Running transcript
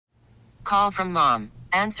Call from mom.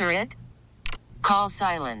 Answer it. Call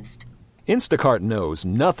silenced. Instacart knows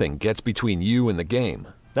nothing gets between you and the game.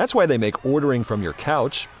 That's why they make ordering from your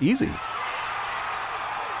couch easy.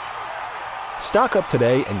 Stock up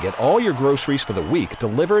today and get all your groceries for the week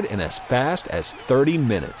delivered in as fast as 30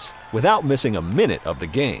 minutes without missing a minute of the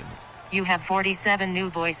game. You have 47 new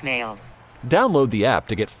voicemails. Download the app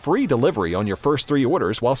to get free delivery on your first 3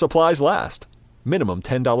 orders while supplies last. Minimum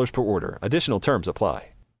 $10 per order. Additional terms apply.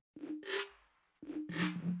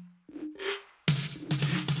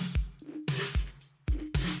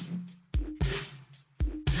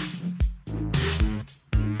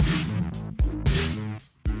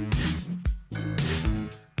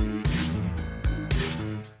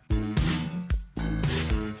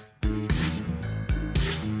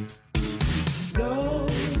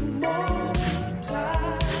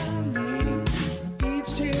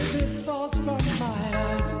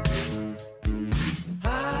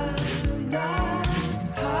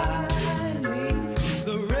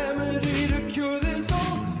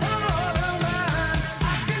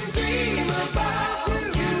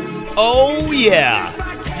 Oh, yeah.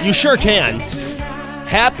 You sure can.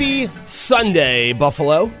 Happy Sunday,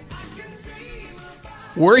 Buffalo.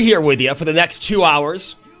 We're here with you for the next 2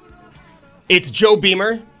 hours. It's Joe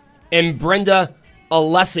Beamer and Brenda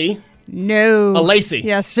Alessi. No. Alessi.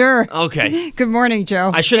 Yes, sir. Okay. Good morning, Joe.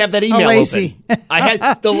 I should have that email Alessi. open. I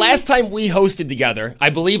had the last time we hosted together, I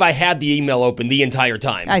believe I had the email open the entire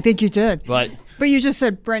time. I think you did. But you just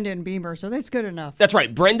said Brenda and Beamer, so that's good enough. that's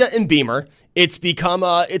right, Brenda and Beamer. It's become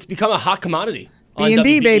a hot commodity.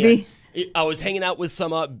 B&B, baby. I was hanging out with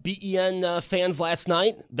some BEN fans last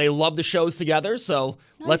night. They love the shows together, so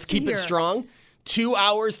let's keep it strong. 2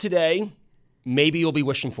 hours today. Maybe you'll be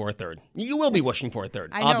wishing for a third. You will be wishing for a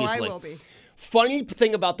third, I know obviously. I will be. Funny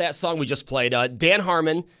thing about that song we just played, Dan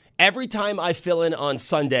Harmon, every time I fill in on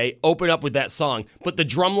Sunday, open up with that song. But the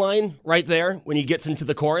drum line right there, when he gets into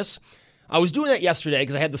the chorus, I was doing that yesterday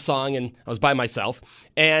because I had the song and I was by myself.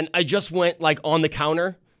 And I just went like on the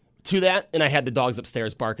counter to that, and I had the dogs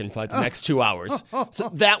upstairs barking for like the next 2 hours. So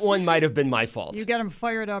that one might have been my fault. You got them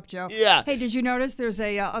fired up, Joe. Yeah. Hey, did you notice there's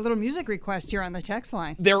a little music request here on the text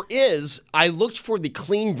line? There is. I looked for the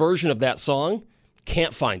clean version of that song.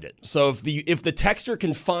 Can't find it. So if the texter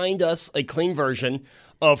can find us a clean version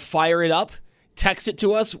of Fire It Up, text it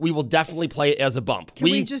to us. We will definitely play it as a bump. Can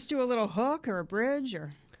we just do a little hook or a bridge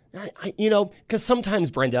or? Because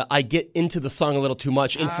sometimes, Brenda, I get into the song a little too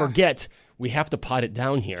much and forget we have to pot it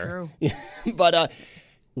down here. True. But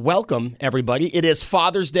welcome, everybody. It is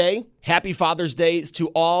Father's Day. Happy Father's Day to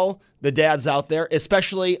all the dads out there,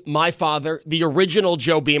 especially my father, the original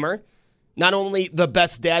Joe Beamer. Not only the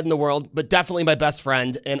best dad in the world, but definitely my best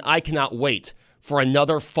friend. And I cannot wait for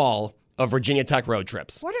another fall of Virginia Tech road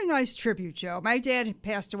trips. What a nice tribute, Joe. My dad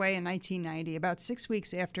passed away in 1990, about 6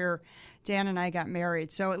 weeks after Dan and I got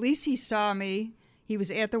married. So at least he saw me. He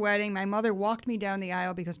was at the wedding. My mother walked me down the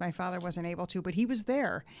aisle because my father wasn't able to, but he was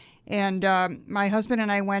there. And my husband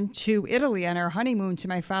and I went to Italy on our honeymoon to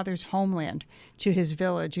my father's homeland, to his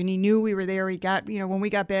village. And he knew we were there. He got, when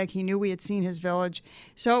we got back, he knew we had seen his village.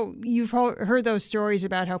 So you've heard those stories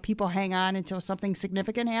about how people hang on until something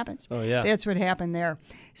significant happens. Oh, yeah. That's what happened there.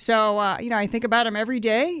 So, I think about him every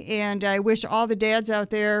day, and I wish all the dads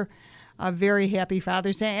out there a very happy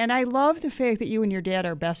Father's Day. And I love the fact that you and your dad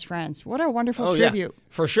are best friends. What a wonderful tribute. Yeah.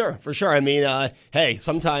 For sure. I mean, hey,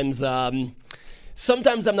 sometimes I'm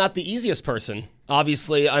not the easiest person.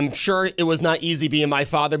 Obviously, I'm sure it was not easy being my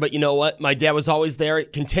father, but you know what? My dad was always there.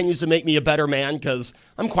 It continues to make me a better man because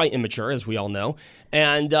I'm quite immature, as we all know.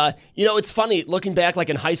 And, it's funny, looking back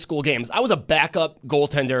like in high school games, I was a backup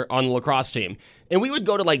goaltender on the lacrosse team. And we would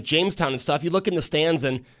go to like Jamestown and stuff. You look in the stands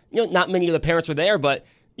and, not many of the parents were there, but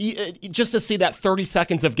just to see that 30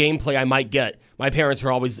 seconds of gameplay I might get, my parents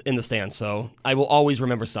were always in the stands, so I will always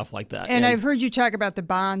remember stuff like that. And I've heard you talk about the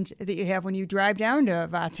bond that you have when you drive down to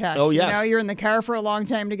Vatech. Oh, yes. You're in the car for a long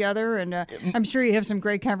time together, and I'm sure you have some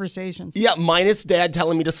great conversations. Yeah, minus Dad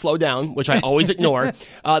telling me to slow down, which I always ignore.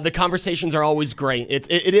 The conversations are always great.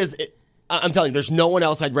 I'm telling you, there's no one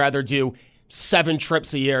else I'd rather do 7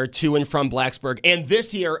 trips a year to and from Blacksburg. And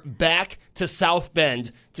this year, back to South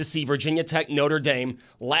Bend to see Virginia Tech Notre Dame.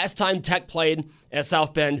 Last time Tech played at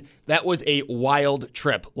South Bend, that was a wild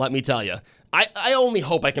trip, let me tell you. I only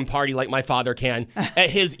hope I can party like my father can at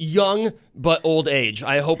his young but old age.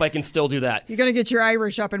 I hope I can still do that. You're going to get your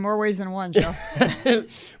Irish up in more ways than one, Joe.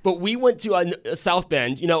 But we went to South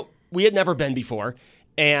Bend. We had never been before.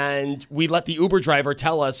 And we let the Uber driver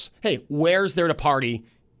tell us, hey, where's there to party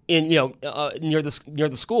in near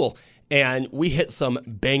the school. and we hit some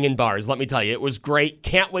banging bars. Let me tell you, it was great.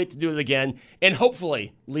 Can't wait to do it again, and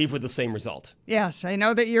hopefully leave with the same result. Yes, I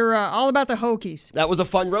know that you're all about the Hokies. That was a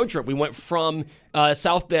fun road trip. We went from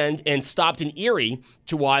South Bend and stopped in Erie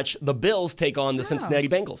to watch the Bills take on the Cincinnati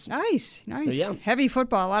Bengals. Nice. So, yeah. Heavy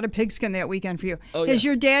football, a lot of pigskin that weekend for you. Oh, Has yeah.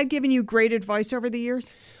 your dad given you great advice over the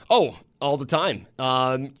years? Oh, all the time.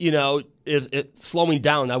 If slowing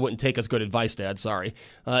down, I wouldn't take as good advice, Dad. Sorry.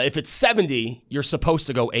 If it's 70, you're supposed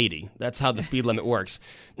to go 80. That's how the speed limit works.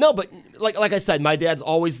 No, but like I said, my dad's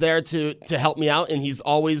always there to help me out, and he's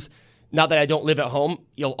always, now that I don't live at home,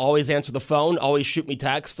 he'll always answer the phone, always shoot me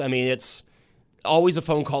texts. I mean, it's always a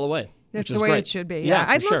phone call away. That's which the is way great. it should be. Yeah,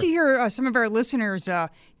 I'd for love to sure. hear some of our listeners'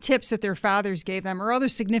 tips that their fathers gave them or other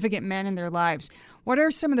significant men in their lives. What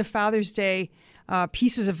are some of the Father's Day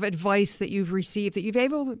pieces of advice that you've received that you've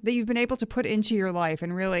been able to put into your life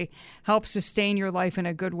and really help sustain your life in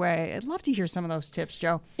a good way? I'd love to hear some of those tips,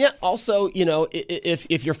 Joe. Yeah. Also,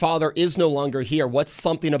 if your father is no longer here, what's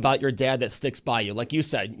something about your dad that sticks by you? Like you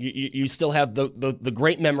said, you still have the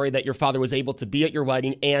great memory that your father was able to be at your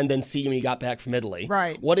wedding and then see you when you got back from Italy.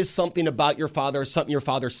 Right. What is something about your father, something your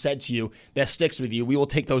father said to you that sticks with you? We will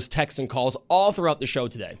take those texts and calls all throughout the show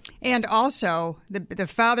today. And also, the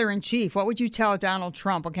father-in-chief, what would you tell Donald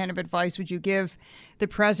Trump? What kind of advice would you give the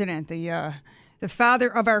president, the father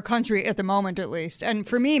of our country at the moment, at least? And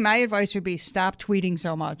for me, my advice would be stop tweeting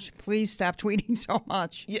so much. Please stop tweeting so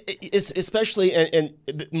much. Yeah, especially, and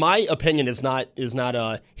my opinion is not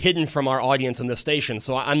hidden from our audience in this station,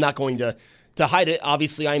 so I'm not going to hide it.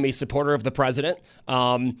 Obviously, I'm a supporter of the president,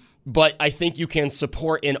 but I think you can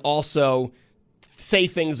support and also say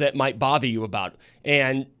things that might bother you about.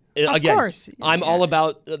 And again, course. I'm all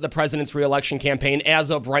about the president's reelection campaign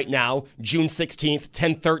as of right now, June 16th,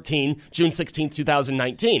 10/13, June 16th,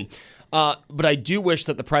 2019. But I do wish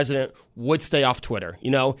that the president would stay off Twitter.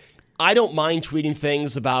 I don't mind tweeting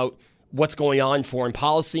things about what's going on, foreign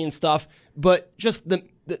policy and stuff, but just the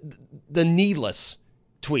needless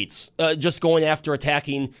tweets, just going after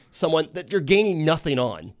attacking someone that you're gaining nothing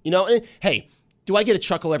on. And, hey, do I get a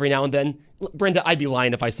chuckle every now and then? Brenda, I'd be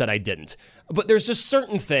lying if I said I didn't. But there's just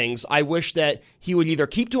certain things I wish that he would either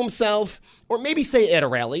keep to himself or maybe say at a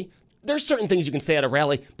rally. There's certain things you can say at a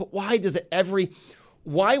rally, but why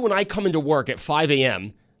when I come into work at 5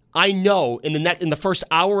 a.m., I know in the first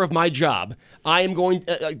hour of my job, I am going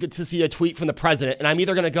to see a tweet from the president, and I'm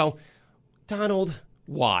either going to go, Donald,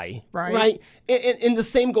 why? Right. And the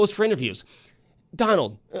same goes for interviews.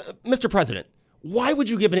 Donald, Mr. President, why would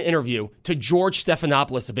you give an interview to George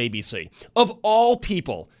Stephanopoulos of ABC? Of all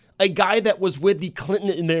people, a guy that was with the Clinton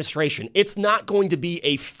administration. It's not going to be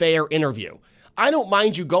a fair interview. I don't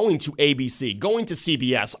mind you going to ABC, going to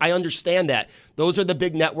CBS. I understand that. Those are the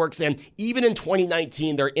big networks, and even in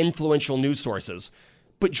 2019, they're influential news sources.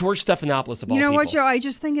 But George Stephanopoulos of all people. You know what, Joe? I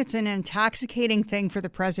just think it's an intoxicating thing for the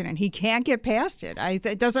president. He can't get past it.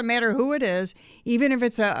 It doesn't matter who it is, even if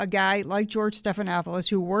it's a guy like George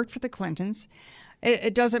Stephanopoulos who worked for the Clintons.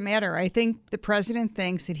 It doesn't matter. I think the president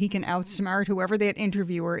thinks that he can outsmart whoever that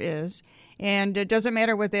interviewer is. And it doesn't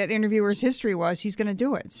matter what that interviewer's history was, he's going to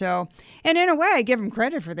do it. So, and in a way, I give him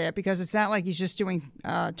credit for that because it's not like he's just doing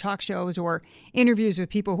talk shows or interviews with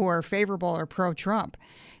people who are favorable or pro-Trump.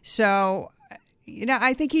 So,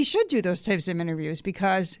 I think he should do those types of interviews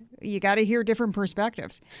because you got to hear different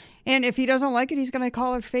perspectives. And if he doesn't like it, he's going to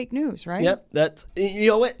call it fake news, right? Yep, that's,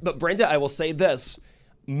 what? But Brenda, I will say this.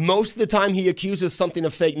 Most of the time he accuses something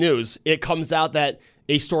of fake news, it comes out that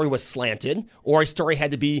a story was slanted or a story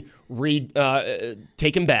had to be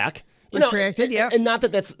taken back. Retracted, yeah. And not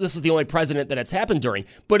that this is the only president that it's happened during,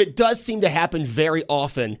 but it does seem to happen very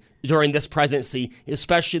often during this presidency,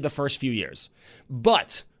 especially the first few years.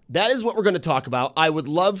 But that is what we're going to talk about. I would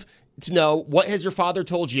love to know, what has your father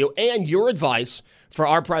told you and your advice for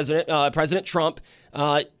our president, President Trump,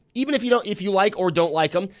 even if you like or don't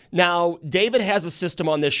like him. Now, David has a system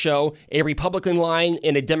on this show, a Republican line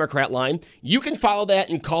and a Democrat line. You can follow that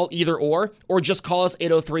and call either or just call us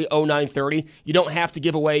 803-0930. You don't have to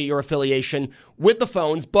give away your affiliation with the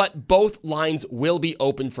phones, but both lines will be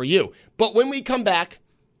open for you. But when we come back,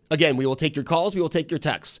 again, we will take your calls, we will take your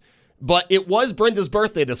texts. But it was Brenda's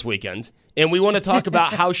birthday this weekend, and we want to talk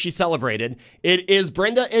about how she celebrated. It is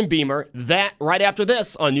Brenda and Beamer, that right after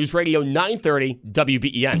this on News Radio 930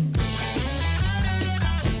 WBEN.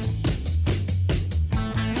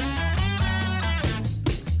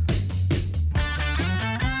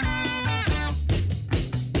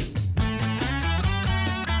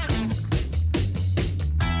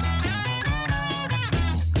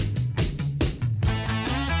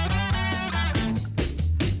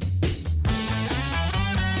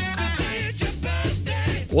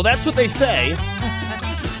 Well, that's what they say.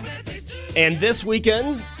 And this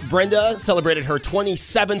weekend, Brenda celebrated her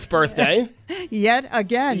 27th birthday. Yet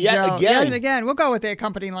again, Joe. Yet again. We'll go with that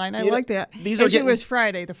company line. I like that. It was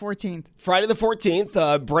Friday the 14th. Friday the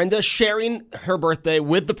 14th, Brenda sharing her birthday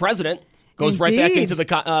with the president. Goes right back into the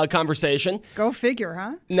conversation. Go figure,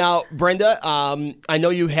 huh? Now, Brenda, I know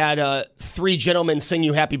you had 3 gentlemen sing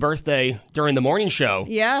you happy birthday during the morning show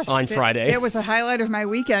on Friday. It was a highlight of my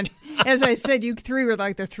weekend. As I said, you 3 were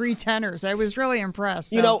like the 3 tenors. I was really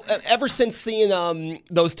impressed. So. You know, ever since seeing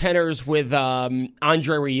those tenors with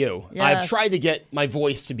Andre Rieu, I've tried to get my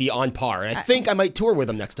voice to be on par. And I think I might tour with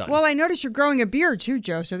them next time. Well, I noticed you're growing a beard too,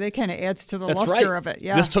 Joe, so that kind of adds to the luster of it.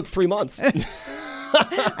 Yeah. This took 3 months.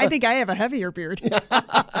 I think I have a heavier beard.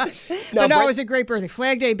 But no, it was a great birthday.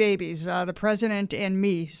 Flag Day babies, the president and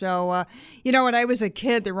me. So, you know, when I was a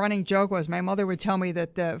kid, the running joke was my mother would tell me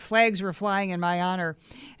that the flags were flying in my honor.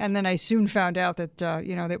 And then I soon found out that,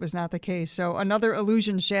 that was not the case. So another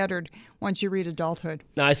illusion shattered once you read adulthood.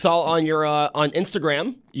 Now, I saw on your on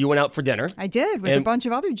Instagram, you went out for dinner. I did, with a bunch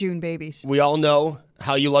of other June babies. We all know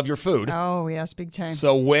how you love your food. Oh, yes, big time.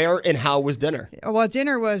 So where and how was dinner? Well,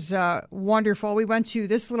 dinner was wonderful. We went to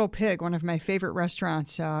This Little Pig, one of my favorite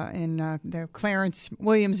restaurants in the Clarence,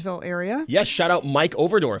 Williamsville area. Yes, shout out Mike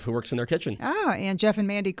Overdorf, who works in their kitchen. And Jeff and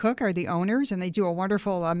Mandy Cook are the owners, and they do a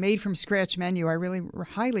wonderful made-from-scratch menu. I really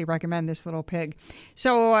highly recommend This Little Pig.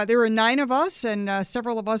 So there were 9 of us, and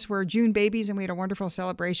several of us were June babies, and we had a wonderful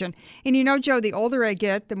celebration. And you know, Joe, the older I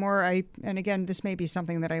get, the more and again, this may be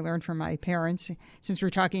something that I learned from my parents, since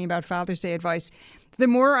we're talking about Father's Day advice, the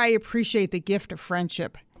more I appreciate the gift of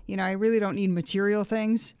friendship. You know, I really don't need material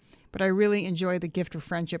things, but I really enjoy the gift of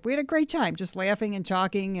friendship. We had a great time just laughing and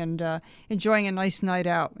talking and enjoying a nice night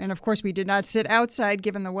out. And of course, we did not sit outside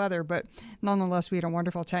given the weather, but nonetheless, we had a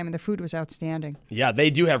wonderful time and the food was outstanding. Yeah, they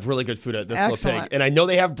do have really good food at This Little Pig. And I know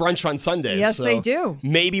they have brunch on Sundays. Yes, so they do.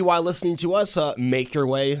 Maybe while listening to us, make your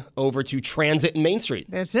way over to Transit and Main Street.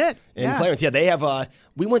 That's it. In Clarence. Yeah, they have,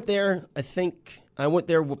 we went there, I went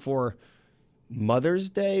there for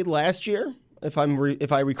Mother's Day last year, if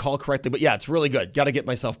I recall correctly. But yeah, it's really good. Got to get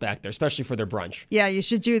myself back there, especially for their brunch. Yeah, you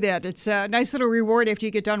should do that. It's a nice little reward after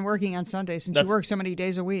you get done working on Sunday, since you work so many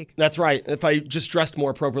days a week. That's right. If I just dressed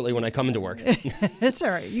more appropriately when I come into work. It's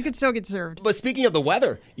all right. You can still get served. But speaking of the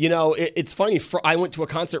weather, you know, it's funny. I went to a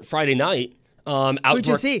concert Friday night. Who'd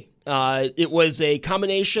you see? It was a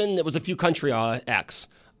combination. It was a few country acts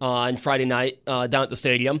on Friday night down at the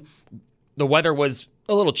stadium. The weather was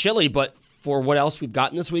a little chilly, but for what else we've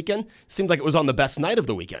gotten this weekend, seemed like it was on the best night of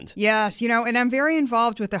the weekend. Yes, you know, and I'm very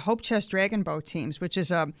involved with the Hope Chest Dragon Boat teams, which is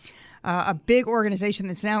a big organization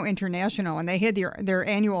that's now international, and they had their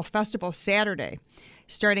annual festival Saturday,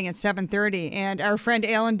 starting at 7:30. And our friend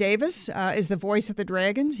Alan Davis is the voice of the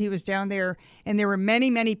Dragons. He was down there, and there were many,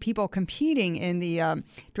 many people competing in the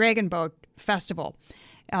Dragon Boat Festival.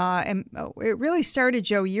 And it really started,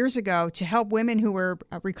 Joe, years ago to help women who were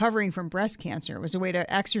recovering from breast cancer. It was a way to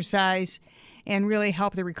exercise and really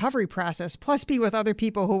help the recovery process, plus be with other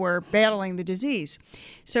people who were battling the disease.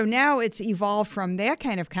 So now it's evolved from that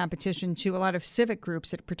kind of competition to a lot of civic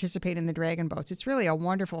groups that participate in the dragon boats. It's really a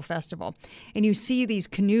wonderful festival. And you see these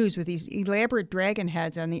canoes with these elaborate dragon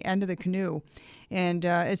heads on the end of the canoe. And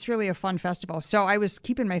it's really a fun festival. So I was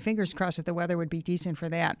keeping my fingers crossed that the weather would be decent for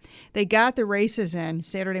that. They got the races in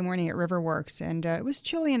Saturday morning at Riverworks, and it was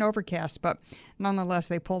chilly and overcast, but nonetheless,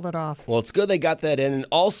 they pulled it off. Well, it's good they got that in. And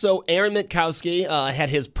also, Aaron Mitkowski had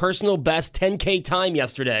his personal best 10K time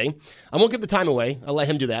yesterday. I won't give the time away. I'll let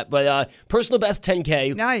him do that. But personal best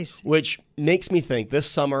 10K. Nice. Which makes me think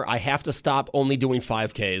this summer I have to stop only doing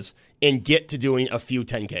 5Ks and get to doing a few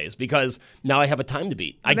 10Ks, because now I have a time to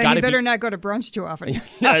beat. You better not go to brunch too often.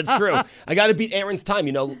 No, it's true. I got to beat Aaron's time.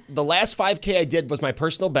 You know, the last 5K I did was my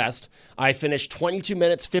personal best. I finished 22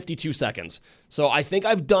 minutes, 52 seconds. So I think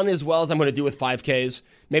I've done as well as I'm going to do with 5Ks.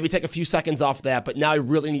 Maybe take a few seconds off that, but now I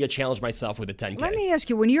really need to challenge myself with a 10K. Let me ask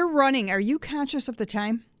you, when you're running, are you conscious of the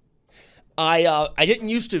time? I didn't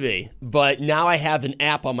used to be, but now I have an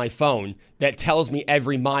app on my phone that tells me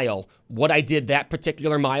every mile what I did that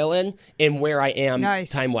particular mile in and where I am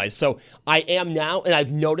time-wise. So I am now, and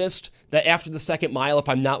I've noticed that after the second mile, if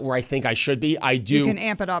I'm not where I think I should be, you can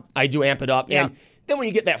amp it up. I do amp it up. Yeah. And then when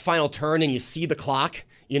you get that final turn and you see the clock,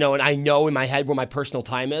 and I know in my head where my personal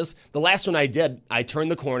time is. The last one I did, I turned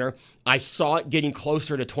the corner. I saw it getting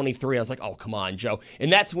closer to 23. I was like, oh, come on, Joe.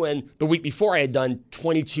 And that's when the week before I had done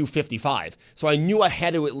 22:55. So I knew I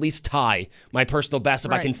had to at least tie my personal best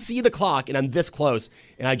if I can see the clock and I'm this close,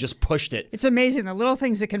 and I just pushed it. It's amazing, the little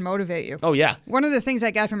things that can motivate you. Oh, yeah. One of the things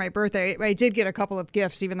I got for my birthday, I did get a couple of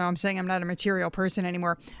gifts, even though I'm saying I'm not a material person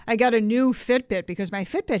anymore. I got a new Fitbit because my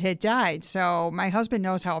Fitbit had died. So my husband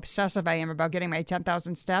knows how obsessive I am about getting my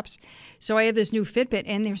 10,000 steps. So I have this new Fitbit,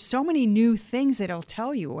 and there's so many new things that it'll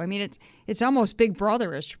tell you. I mean, it's almost Big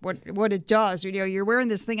Brother-ish what it does. You're wearing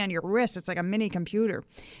this thing on your wrist. It's like a mini computer.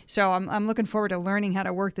 So I'm looking forward to learning how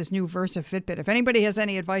to work this new Versa Fitbit. If anybody has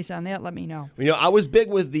any advice on that, let me know. I was big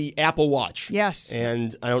with the Apple Watch. Yes.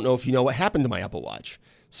 And I don't know if you know what happened to my Apple Watch.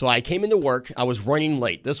 So I came into work. I was running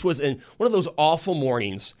late. This was in one of those awful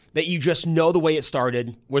mornings that you just know the way it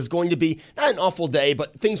started was going to be not an awful day,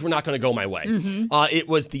 but things were not going to go my way. It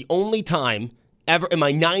was the only time ever in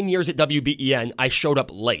my 9 years at WBEN I showed up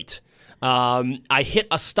late. I hit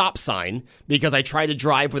a stop sign because I tried to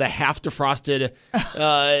drive with a half defrosted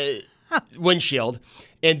windshield.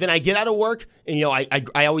 And then I get out of work, and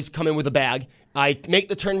I always come in with a bag. I make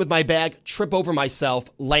the turn with my bag, trip over myself,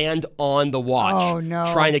 land on the watch. Oh, no.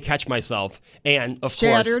 Trying to catch myself. And,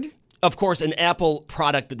 Shattered? Of course, an Apple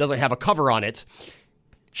product that doesn't have a cover on it,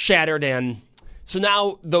 shattered. And so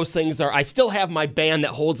now those things I still have my band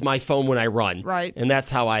that holds my phone when I run. Right. And that's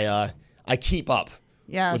how I keep up.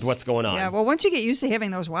 Yes. With what's going on. Yeah, well, once you get used to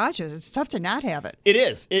having those watches, it's tough to not have it. It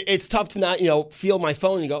is. It's tough to not, feel my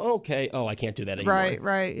phone and go, okay, I can't do that anymore.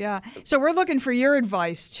 Right, yeah. So we're looking for your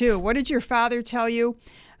advice, too. What did your father tell you?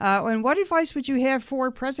 And what advice would you have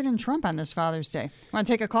for President Trump on this Father's Day? Want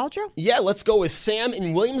to take a call, Joe? Yeah, let's go with Sam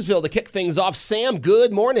in Williamsville to kick things off. Sam,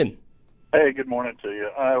 good morning. Hey, good morning to you.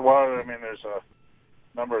 There's a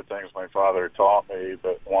number of things my father taught me,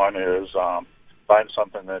 but one is find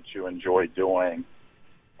something that you enjoy doing.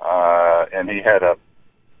 And he had a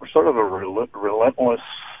sort of a relentless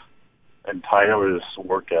and tireless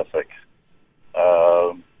work ethic,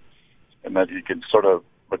 and that you could sort of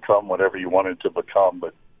become whatever you wanted to become,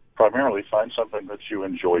 but primarily find something that you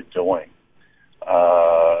enjoy doing.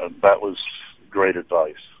 That was great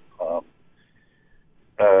advice.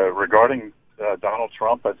 Regarding Donald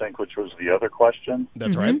Trump, I think, which was the other question.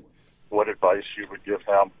 That's right. What advice you would give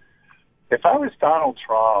him? If I was Donald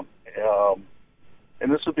Trump,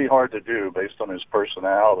 and this would be hard to do based on his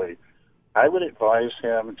personality, I would advise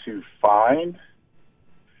him to find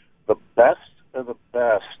the best of the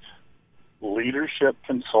best leadership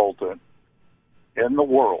consultant in the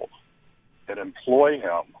world and employ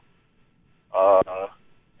him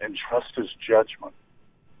and trust his judgment.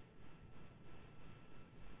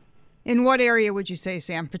 In what area would you say,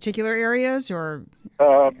 Sam? Particular areas or,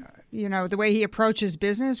 the way he approaches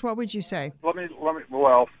business? What would you say?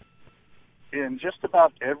 Well, in just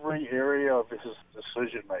about every area of his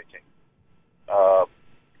decision-making,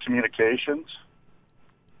 communications,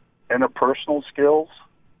 interpersonal skills,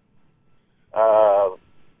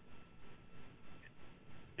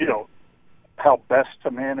 how best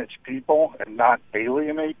to manage people and not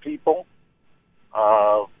alienate people,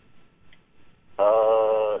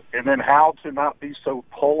 and then how to not be so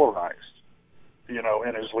polarized,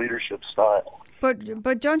 in his leadership style.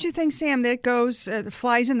 But don't you think, Sam, that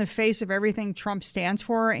flies in the face of everything Trump stands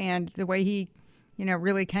for and the way he,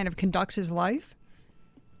 really kind of conducts his life?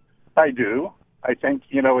 I do. I think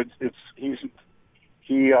he's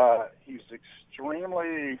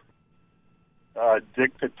extremely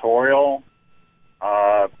dictatorial.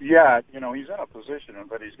 He's in a position,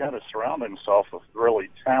 but he's got to surround himself with really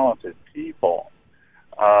talented people.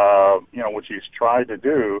 Which he's tried to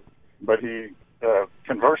do, but he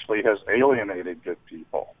conversely has alienated good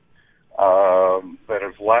people that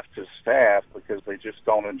have left his staff because they just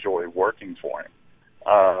don't enjoy working for him.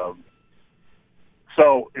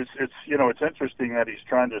 So it's interesting that he's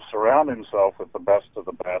trying to surround himself with the best of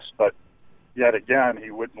the best, but yet again he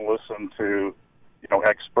wouldn't listen to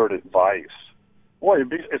expert advice. Boy, it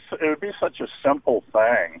would be such a simple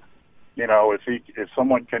thing, if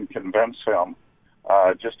someone can convince him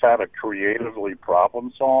just how to creatively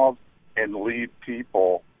problem solve and lead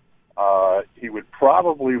people, he would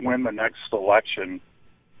probably win the next election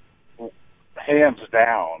hands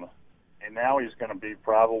down. And now he's going to be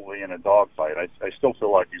probably in a dogfight. I still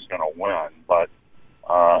feel like he's going to win, but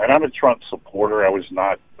and I'm a Trump supporter. I was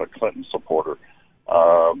not a Clinton supporter. It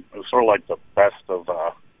was sort of like the best of,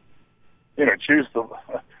 choose the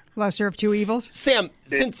lesser of two evils. Sam,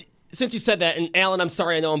 since Since you said that, and Alan, I'm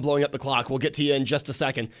sorry, I know I'm blowing up the clock. We'll get to you in just a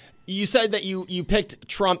second. You said that you picked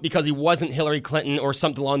Trump because he wasn't Hillary Clinton or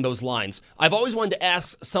something along those lines. I've always wanted to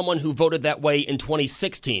ask someone who voted that way in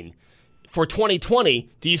 2016. For 2020,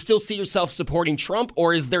 do you still see yourself supporting Trump,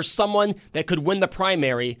 or is there someone that could win the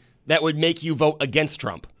primary that would make you vote against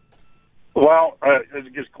Trump? Well, it's a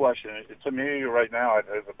good question. To me, right now,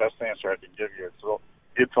 the best answer I can give you,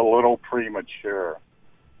 it's a little premature.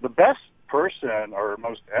 The best person or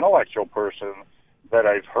most intellectual person that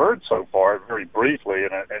I've heard so far, very briefly,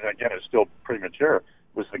 and again, it's still premature,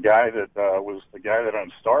 was the guy that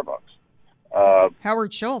owned Starbucks.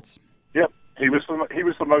 Howard Schultz. Yep, he was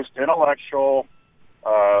the most intellectual,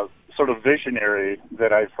 sort of visionary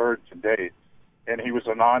that I've heard to date, and he was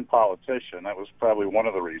a non-politician. That was probably one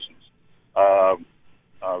of the reasons.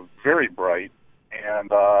 Very bright,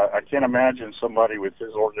 and I can't imagine somebody with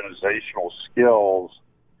his organizational skills,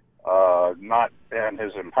 and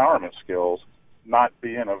his empowerment skills, not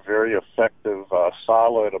being a very effective,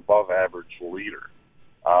 solid, above-average leader.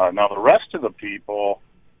 Now, the rest of the people,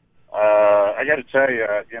 I got to tell you,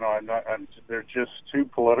 they're just too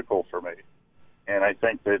political for me, and I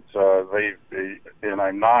think that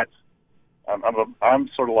I'm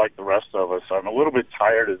sort of like the rest of us. I'm a little bit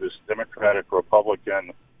tired of this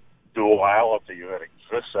Democratic-Republican duality that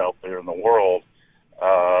exists out there in the world,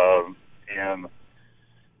 and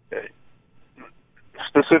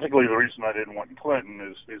specifically the reason I didn't want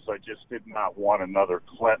Clinton is I just did not want another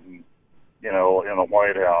Clinton, in the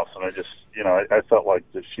White House, and I just, I felt like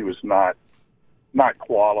that she was not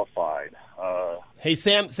qualified. Hey,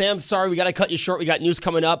 Sam, sorry, we got to cut you short. We got news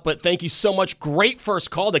coming up, but thank you so much. Great first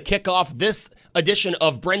call to kick off this edition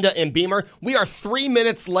of Brenda and Beamer. We are 3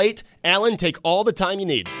 minutes late. Alan, take all the time you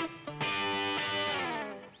need.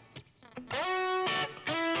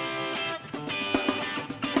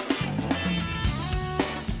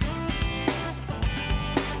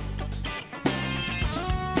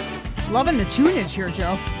 Loving the tunage here,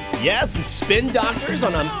 Joe. Yeah, some Spin Doctors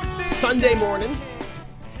on a Sunday morning.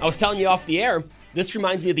 I was telling you off the air, this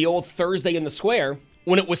reminds me of the old Thursday in the Square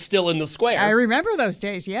when it was still in the Square. I remember those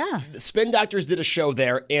days, yeah. The Spin Doctors did a show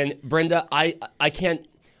there, and Brenda, I can't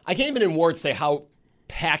even in words say how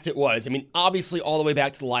packed it was. I mean, obviously all the way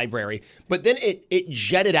back to the library, but then it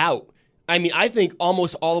jetted out. I mean, I think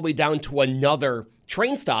almost all the way down to another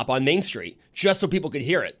train stop on Main Street, just so people could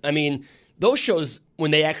hear it. I mean, those shows, when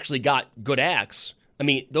they actually got good acts, I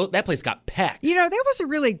mean, that place got packed. That was a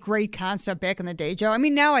really great concept back in the day, Joe. I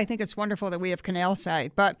mean, now I think it's wonderful that we have Canal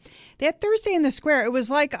Side, but that Thursday in the Square, it was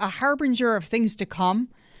like a harbinger of things to come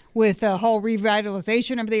with the whole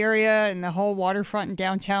revitalization of the area and the whole waterfront and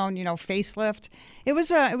downtown, facelift. It was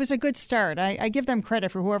a good start. I give them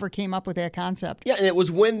credit for whoever came up with that concept. Yeah, and it was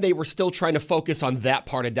when they were still trying to focus on that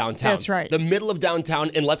part of downtown. That's right. The middle of downtown,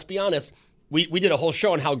 and let's be honest, we did a whole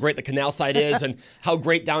show on how great the Canal Side is and how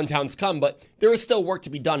great downtown's come, but there is still work to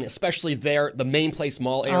be done, especially there, the Main Place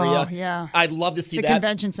Mall area. Oh, yeah. I'd love to see the that.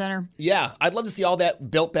 Convention Center. Yeah, I'd love to see all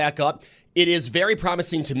that built back up. It is very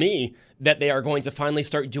promising to me that they are going to finally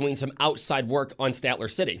start doing some outside work on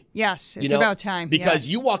Statler City. Yes, it's about time.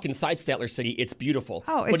 Because you walk inside Statler City, it's beautiful.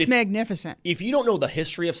 Oh, it's magnificent. If you don't know the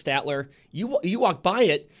history of Statler, you walk by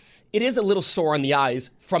it, it is a little sore on the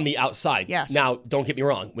eyes from the outside. Yes. Now, don't get me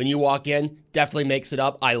wrong. When you walk in, definitely makes it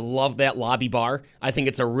up. I love that lobby bar. I think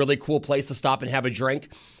it's a really cool place to stop and have a drink.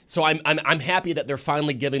 So I'm happy that they're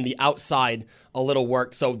finally giving the outside a little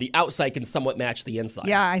work so the outside can somewhat match the inside.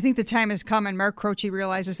 Yeah, I think the time has come, and Mark Croce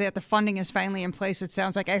realizes that the funding is finally in place, it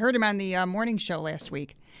sounds like. I heard him on the morning show last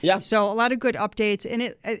week. Yeah. So a lot of good updates,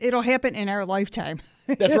 and it'll happen in our lifetime.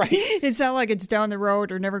 That's right. It's not like it's down the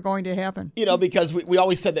road or never going to happen. Because we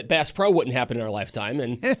always said that Bass Pro wouldn't happen in our lifetime.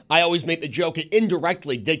 And I always make the joke it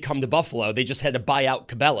indirectly did come to Buffalo. They just had to buy out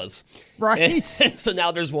Cabela's. Right. And so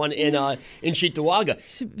now there's one in Cheektowaga.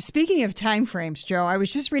 Speaking of time frames, Joe, I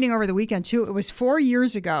was just reading over the weekend, too. It was 4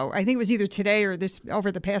 years ago. I think it was either today or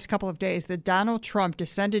over the past couple of days that Donald Trump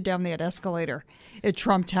descended down that escalator at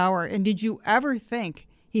Trump Tower. And did you ever think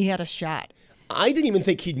he had a shot? I didn't even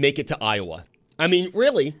think he'd make it to Iowa. I mean,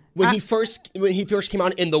 really, when he first came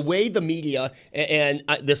on, and the way the media, and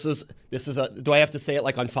this is do I have to say it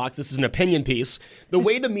like on Fox? This is an opinion piece. The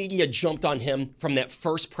way the media jumped on him from that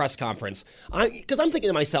first press conference, because I'm thinking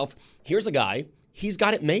to myself, here's a guy, he's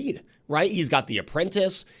got it made, right? He's got The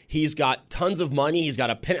Apprentice, he's got tons of money, he's got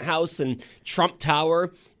a penthouse in Trump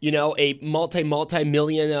Tower, a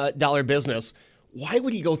multi-million dollar business. Why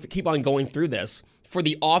would he keep on going through this for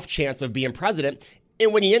the off chance of being president?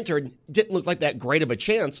 And when he entered, didn't look like that great of a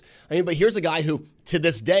chance. I mean, but here's a guy who, to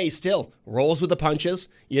this day, still rolls with the punches,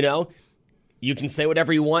 you can say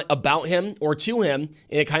whatever you want about him or to him,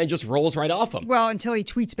 and it kind of just rolls right off him. Well, until he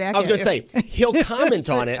tweets back. I was going to say, he'll comment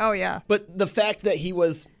on it. Oh, yeah. But the fact that he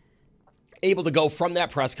was able to go from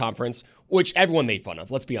that press conference, which everyone made fun of,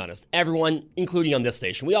 let's be honest. Everyone, including on this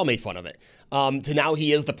station, we all made fun of it, to now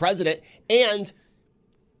he is the president. And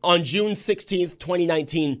on June 16th,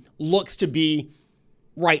 2019, looks to be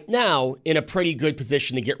right now in a pretty good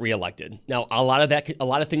position to get reelected. Now, a lot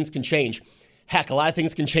of things can change. Heck, a lot of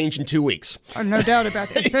things can change in 2 weeks. Oh, no doubt about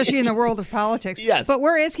that, especially in the world of politics. Yes. But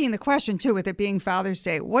we're asking the question, too, with it being Father's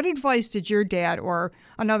Day. What advice did your dad or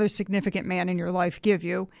another significant man in your life give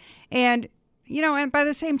you? And, and by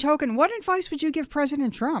the same token, what advice would you give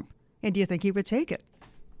President Trump? And do you think he would take it?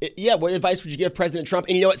 Yeah, what advice would you give President Trump?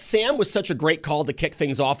 And you know what? Sam was such a great call to kick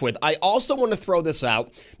things off with. I also want to throw this out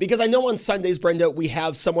because I know on Sundays, Brenda, we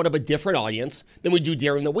have somewhat of a different audience than we do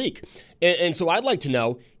during the week. And so I'd like to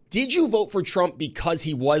know, did you vote for Trump because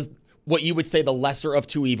he was what you would say the lesser of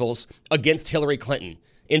two evils against Hillary Clinton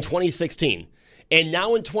in 2016? And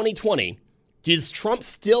now in 2020, does Trump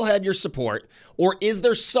still have your support? Or is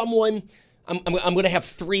there someone... I'm going to have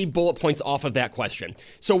 3 bullet points off of that question.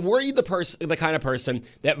 So were you the kind of person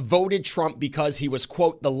that voted Trump because he was,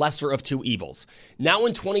 quote, the lesser of two evils? Now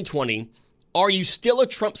in 2020, are you still a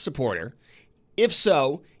Trump supporter? If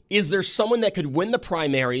so, is there someone that could win the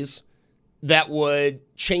primaries that would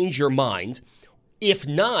change your mind? If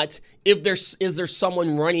not, is there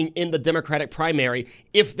someone running in the Democratic primary?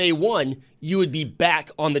 If they won, you would be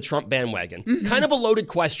back on the Trump bandwagon. Mm-hmm. Kind of a loaded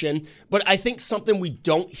question, but I think something we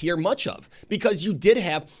don't hear much of because you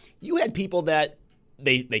had people that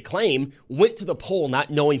they claim went to the poll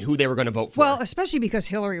not knowing who they were going to vote for. Well, especially because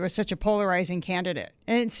Hillary was such a polarizing candidate.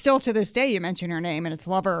 And still to this day, you mention her name and it's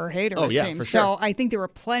lover or hater, it seems. For sure. So I think there were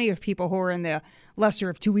plenty of people who were in the lesser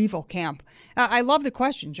of two evil camp. I love the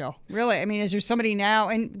question, Joe. Really. I mean, is there somebody now?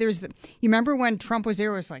 And you remember when Trump was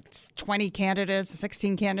there, it was like 20 candidates,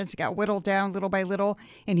 16 candidates got whittled down little by little,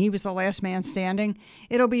 and he was the last man standing.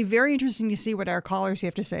 It'll be very interesting to see what our callers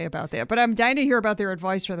have to say about that. But I'm dying to hear about their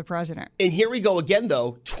advice for the president. And here we go again,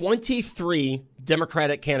 though. 23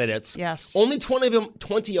 Democratic candidates. Yes. Only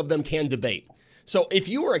 20 of them can debate. So if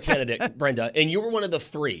you were a candidate, Brenda, and you were one of the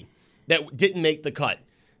 3 that didn't make the cut,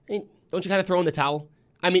 don't you kind of throw in the towel?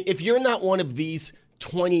 I mean, if you're not one of these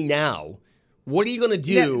 20 now, what are you going to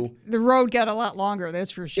do? Yeah, the road got a lot longer,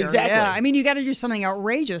 that's for sure. Exactly. Yeah, I mean, you got to do something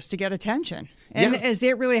outrageous to get attention. And is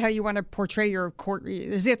that really how you want to portray your court?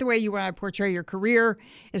 Is that the way you want to portray your career?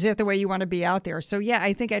 Is that the way you want to be out there? So, yeah,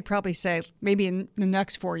 I think I'd probably say maybe in the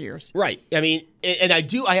next 4 years. Right. I mean, and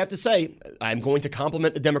I have to say, I'm going to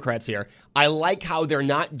compliment the Democrats here. I like how they're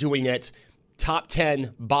not doing it top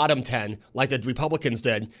 10, bottom 10, like the Republicans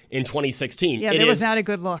did in 2016. Yeah, that was not a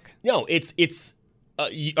good look. No, it's all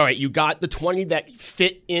right, you got the 20 that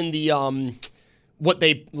fit in the what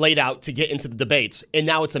they laid out to get into the debates, and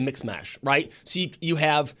now it's a mix mash, right? So you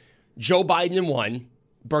have Joe Biden in one,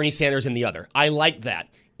 Bernie Sanders in the other. I like that.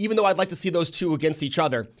 Even though I'd like to see those two against each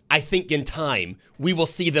other, I think in time we will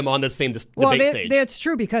see them on the same debate stage. That's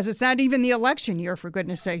true because it's not even the election year, for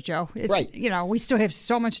goodness sake, Joe. It's, right. We still have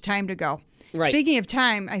so much time to go. Right. Speaking of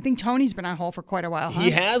time, I think Tony's been on hold for quite a while, huh?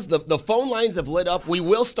 He has. The phone lines have lit up. We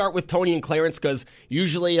will start with Tony and Clarence because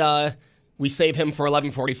usually we save him for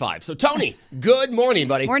 11:45. So, Tony, good morning,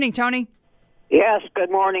 buddy. Morning, Tony. Yes,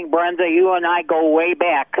 good morning, Brenda. You and I go way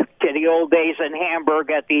back to the old days in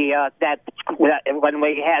Hamburg at when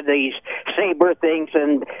we had these saber things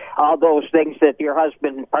and all those things that your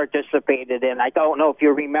husband participated in. I don't know if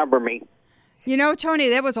you remember me. You know, Tony,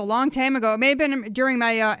 that was a long time ago. It may have been during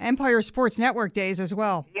my Empire Sports Network days as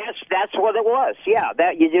well. Yes, that's what it was. Yeah,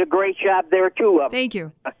 you did a great job there, too. Thank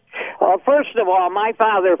you. First of all, my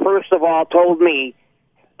father, taught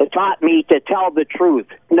me to tell the truth,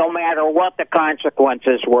 no matter what the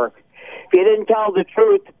consequences were. If you didn't tell the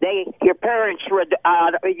truth, your parents would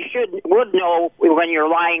know when you're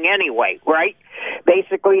lying anyway, right?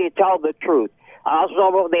 Basically, you tell the truth.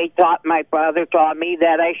 Also, my father taught me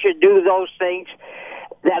that I should do those things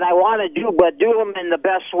that I want to do, but do them in the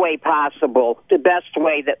best way possible, the best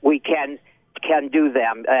way that we can do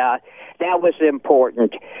them. That was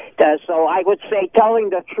important. So I would say telling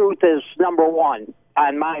the truth is number one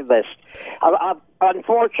on my list.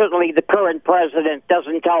 Unfortunately, the current president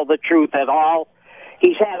doesn't tell the truth at all.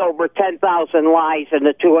 He's had over 10,000 lies in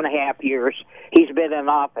the 2.5 years he's been in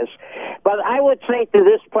office. But I would say to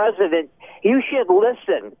this president, you should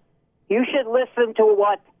listen. You should listen to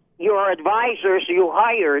what your advisors you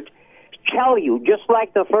hired tell you, just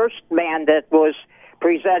like the first man that was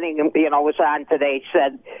presenting, was on today,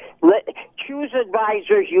 said, choose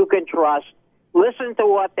advisors you can trust, listen to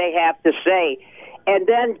what they have to say, and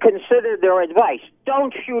then consider their advice.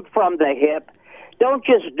 Don't shoot from the hip. Don't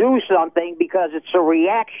just do something because it's a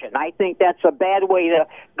reaction. I think that's a bad way to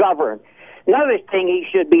govern. Another thing he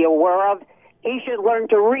should be aware of, he should learn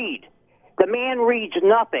to read. The man reads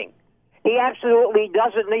nothing. He absolutely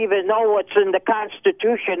doesn't even know what's in the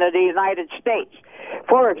Constitution of the United States.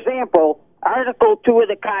 For example, Article 2 of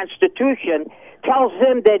the Constitution tells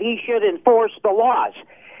him that he should enforce the laws.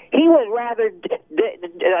 He would rather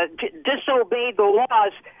disobey the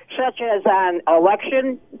laws, such as on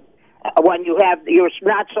election, when you're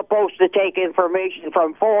not supposed to take information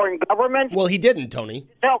from foreign governments. Well, he didn't, Tony.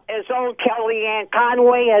 So his own Kellyanne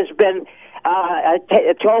Conway has been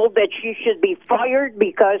told that she should be fired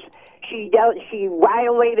because she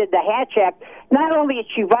violated the Hatch Act. Not only had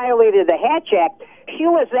she violated the Hatch Act, she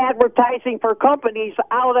was advertising for companies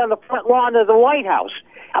out on the front lawn of the White House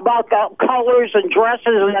about the colors and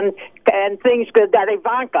dresses and things that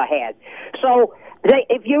Ivanka had. So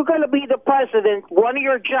if you're going to be the president, one of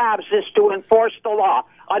your jobs is to enforce the law.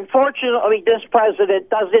 Unfortunately, this president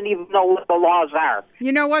doesn't even know what the laws are.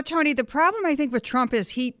 You know what, Tony? The problem, I think, with Trump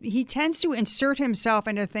is he tends to insert himself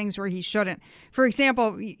into things where he shouldn't. For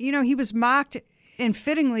example, he was mocked, and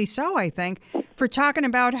fittingly so, I think, for talking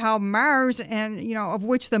about how Mars and, of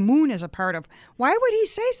which the moon is a part of. Why would he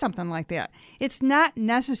say something like that? It's not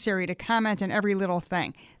necessary to comment on every little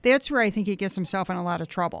thing. That's where I think he gets himself in a lot of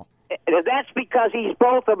trouble. That's because he's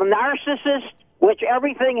both a narcissist, which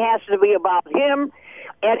everything has to be about him,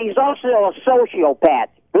 and he's also a sociopath.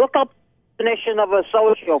 Look up the definition of a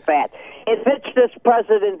sociopath. It fits this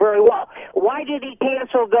president very well. Why did he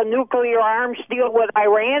cancel the nuclear arms deal with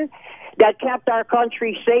Iran that kept our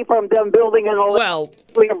country safe from them building an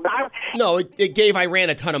nuclear bomb? No, it gave Iran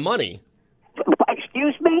a ton of money.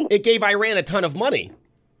 Excuse me? It gave Iran a ton of money.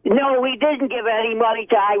 No, we didn't give any money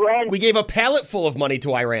to Iran. We gave a pallet full of money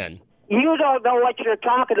to Iran. You don't know what you're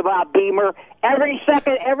talking about, Beamer. Every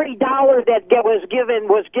dollar that was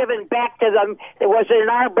given back to them. It was in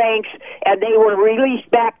our banks, and they were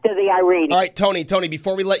released back to the Iranians. All right, Tony,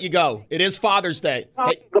 before we let you go, it is Father's Day.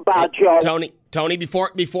 Joe. Tony,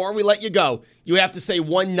 before we let you go, you have to say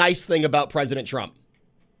one nice thing about President Trump.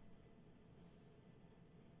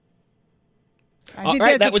 I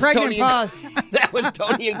think that's a pregnant pause. That was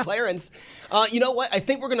Tony and Clarence. You know what? I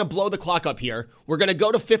think we're going to blow the clock up here. We're going to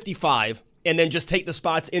go to 55 and then just take the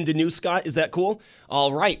spots into New Scott. Is that cool?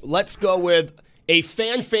 All right. Let's go with a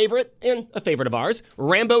fan favorite and a favorite of ours,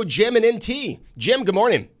 Rambo Jim and NT. Jim, good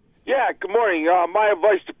morning. Yeah, good morning. My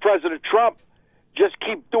advice to President Trump, just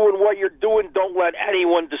keep doing what you're doing. Don't let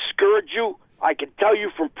anyone discourage you. I can tell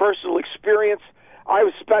you from personal experience,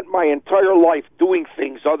 I've spent my entire life doing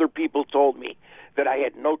things other people told me that I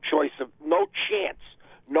had no chance,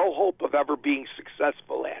 no hope of ever being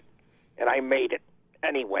successful at. And I made it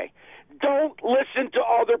anyway. Don't listen to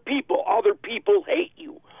other people. Other people hate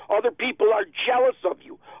you. Other people are jealous of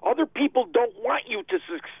you. Other people don't want you to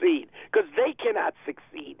succeed because they cannot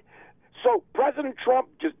succeed. So President Trump,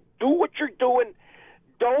 just do what you're doing.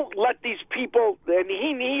 Don't let these people, and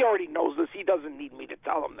he already knows this. He doesn't need me to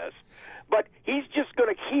tell him this. But he's just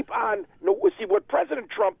going to keep on. See, what President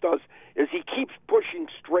Trump does is he keeps pushing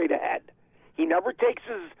straight ahead. He never takes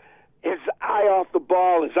his eye off the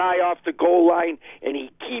ball, his eye off the goal line, and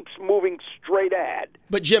he keeps moving straight ahead.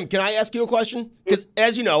 But, Jim, can I ask you a question? Because,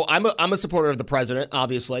 as you know, I'm a supporter of the president,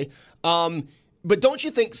 obviously. But don't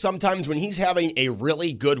you think sometimes when he's having a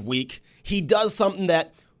really good week, he does something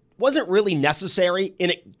that wasn't really necessary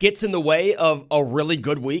and it gets in the way of a really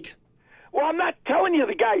good week? Well, I'm not telling you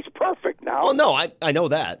the guy's perfect now. Oh, no, I know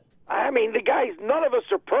that. I mean, none of us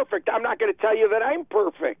are perfect. I'm not going to tell you that I'm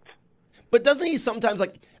perfect. But doesn't he sometimes,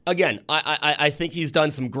 again, I think he's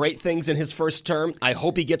done some great things in his first term. I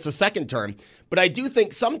hope he gets a second term. But I do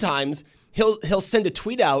think sometimes he'll send a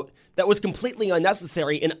tweet out that was completely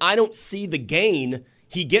unnecessary, and I don't see the gain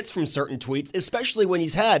he gets from certain tweets, especially when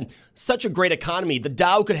he's had such a great economy. The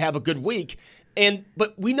Dow could have a good week.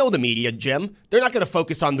 But we know the media, Jim. They're not going to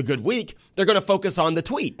focus on the good week. They're going to focus on the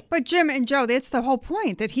tweet. But Jim and Joe, that's the whole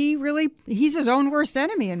point, that he's his own worst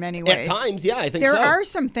enemy in many ways. At times, yeah, I think so. There are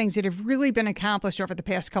some things that have really been accomplished over the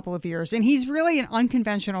past couple of years, and he's really an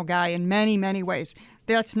unconventional guy in many, many ways.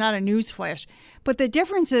 That's not a newsflash. But the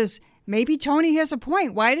difference is maybe Tony has a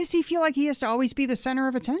point. Why does he feel like he has to always be the center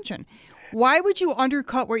of attention? Why would you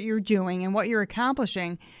undercut what you're doing and what you're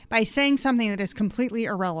accomplishing by saying something that is completely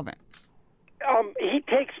irrelevant? He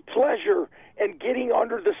takes pleasure in getting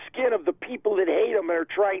under the skin of the people that hate him and are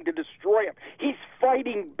trying to destroy him. He's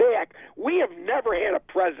fighting back. We have never had a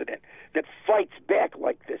president that fights back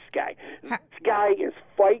like this guy. This guy is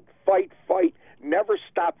fight, never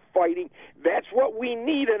stop fighting. That's what we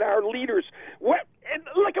need in our leaders. And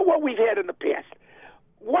look at what we've had in the past.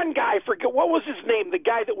 One guy, forget what was his name, the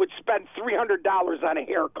guy that would spend $300 on a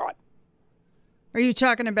haircut. Are you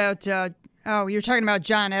talking about, you're talking about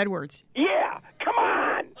John Edwards. Yeah, come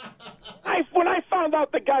on. When I found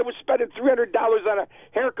out the guy was spending $300 on a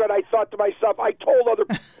haircut, I thought to myself, I told other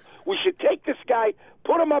people, we should take this guy,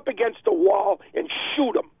 put him up against a wall, and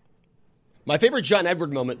shoot him. My favorite John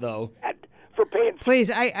Edward moment, though. For paying.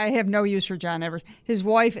 Please, I have no use for John Edwards. His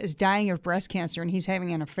wife is dying of breast cancer, and he's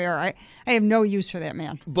having an affair. I have no use for that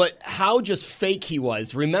man. But how just fake he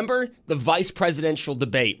was. Remember the vice presidential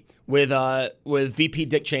debate with VP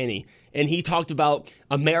Dick Cheney, and he talked about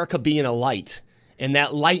America being a light, and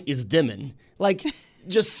that light is dimming. Like,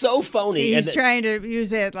 just so phony. He's trying to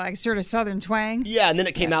use that, like, sort of Southern twang. Yeah, and then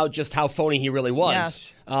it came out just how phony he really was.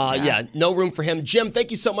 Yes. Yeah, no room for him. Jim,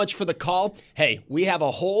 thank you so much for the call. Hey, we have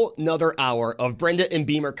a whole nother hour of Brenda and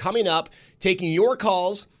Beamer coming up, taking your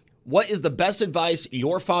calls. What is the best advice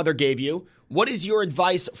your father gave you? What is your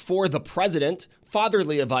advice for the president,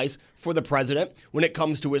 fatherly advice for the president when it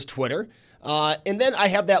comes to his Twitter? And then I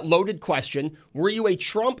have that loaded question. Were you a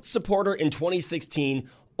Trump supporter in 2016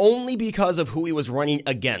 only because of who he was running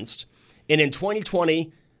against? And in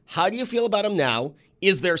 2020, how do you feel about him now?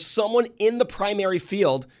 Is there someone in the primary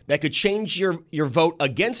field that could change your vote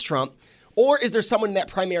against Trump? Or is there someone in that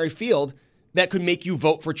primary field that could make you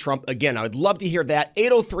vote for Trump again? I would love to hear that.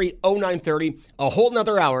 803-0930, a whole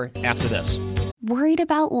nother hour after this. Worried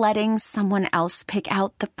about letting someone else pick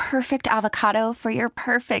out the perfect avocado for your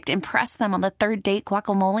perfect impress them on the third date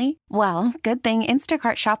guacamole? Well, good thing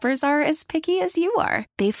Instacart shoppers are as picky as you are.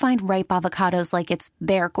 They find ripe avocados like it's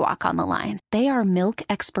their guac on the line. They are milk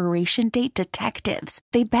expiration date detectives.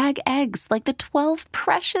 They bag eggs like the 12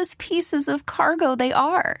 precious pieces of cargo they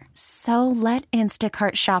are. So let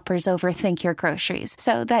Instacart shoppers overthink your groceries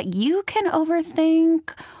so that you can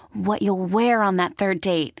overthink what you'll wear on that third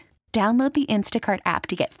date. Download the Instacart app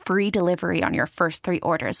to get free delivery on your first 3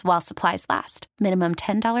 orders while supplies last. Minimum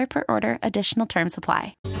 $10 per order. Additional terms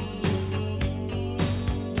apply.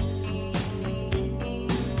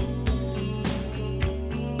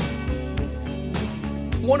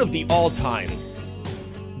 One of the all-time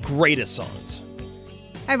greatest songs.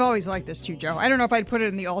 I've always liked this too, Joe. I don't know if I'd put it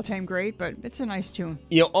in the all-time great, but it's a nice tune.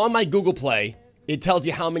 You know, on my Google Play, it tells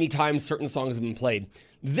you how many times certain songs have been played.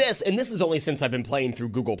 This is only since I've been playing through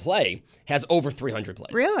Google Play, has over 300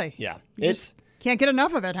 plays. Really? Yeah. Can't get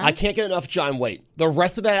enough of it, huh? I can't get enough John Waite. The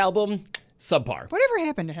rest of that album, subpar. Whatever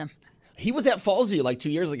happened to him? He was at Fallsview like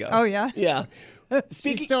 2 years ago. Oh, yeah? Yeah. Is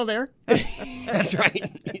he still there? That's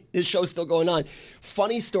right. His show's still going on.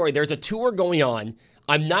 Funny story. There's a tour going on.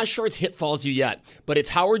 I'm not sure it's hit Fallsview yet, but it's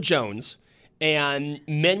Howard Jones, and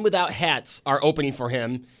Men Without Hats are opening for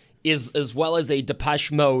him, as well as a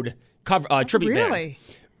Depeche Mode tribute band. Really?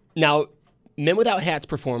 Now, Men Without Hats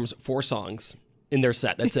performs 4 songs in their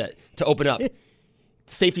set. That's it. To open up.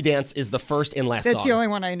 Safety Dance is the first and last song. That's the only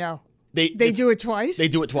one I know. They do it twice? They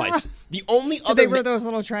do it twice. The only Do other... they wear those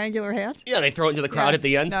little triangular hats? Yeah, they throw it into the crowd at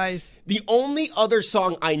the end. Nice. The only other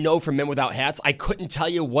song I know from Men Without Hats, I couldn't tell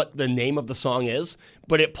you what the name of the song is,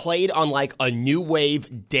 but it played on like a new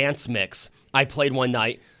wave dance mix I played one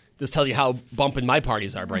night. This tells you how bumping my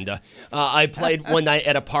parties are, Brenda. I played one night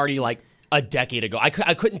at a party like a decade ago. I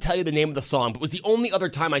couldn't tell you the name of the song, but it was the only other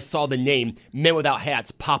time I saw the name Men Without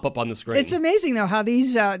Hats pop up on the screen. It's amazing, though, how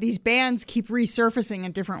these bands keep resurfacing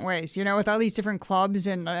in different ways, you know, with all these different clubs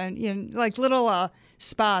and like little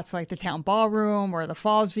spots like the Town Ballroom or the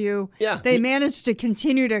Fallsview. Yeah. They managed to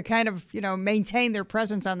continue to kind of, maintain their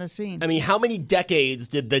presence on the scene. I mean, how many decades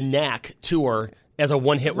did the Knack tour as a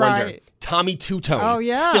one-hit wonder? Right. Tommy Two-Tone. Oh,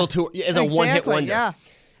 yeah. Still tour as a one-hit wonder. Yeah.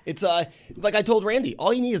 It's like I told Randy,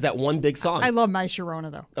 all you need is that one big song. I love My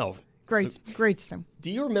Sharona, though. Oh. Great stuff. Do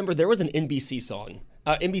you remember there was an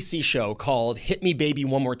NBC show called Hit Me Baby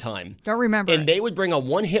One More Time? Don't remember. And they would bring a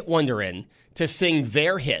one-hit wonder in to sing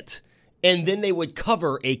their hit, and then they would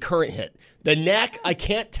cover a current hit. The Knack, I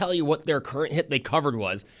can't tell you what their current hit they covered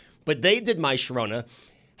was, but they did My Sharona.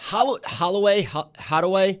 Holloway,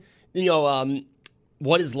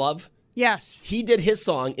 What Is Love? Yes. He did his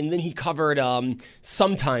song, and then he covered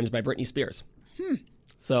Sometimes by Britney Spears.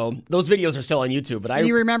 So those videos are still on YouTube. But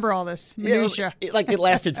you remember all this minutia. It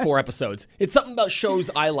lasted 4 episodes. It's something about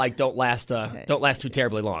shows I like don't last too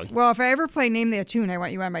terribly long. Well, if I ever play Name That Tune, I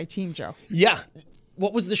want you on my team, Joe. Yeah.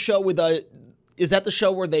 What was the show with is that the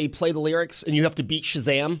show where they play the lyrics and you have to beat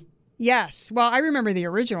Shazam? Yes. Well, I remember the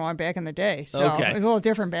original one back in the day, so Okay. it was a little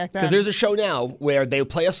different back then. Because there's a show now where they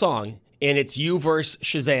play a song, and it's you versus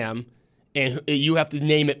Shazam, and you have to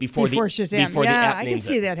name it before Shazam. Before the app I can names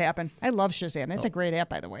see it. that happen. I love Shazam. That's a great app,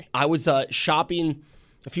 by the way. I was shopping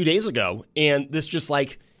a few days ago, and this just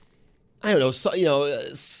like, I don't know,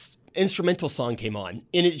 instrumental song came on,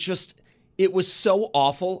 and it was so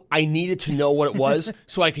awful. I needed to know what it was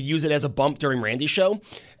so I could use it as a bump during Randy's show,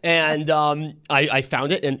 and I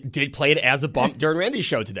found it and did play it as a bump during Randy's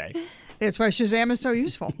show today. That's why Shazam is so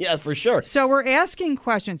useful. Yes, for sure. So we're asking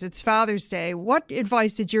questions. It's Father's Day. What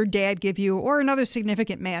advice did your dad give you or another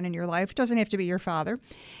significant man in your life? It doesn't have to be your father.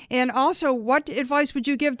 And also, what advice would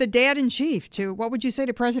you give the dad-in-chief to, what would you say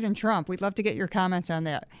to President Trump? We'd love to get your comments on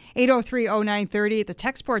that. 803-0930. The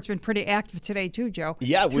text board's been pretty active today, too, Joe.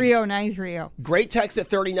 Yeah. 30930. Great text at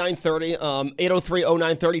 3930,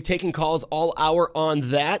 803-0930, taking calls all hour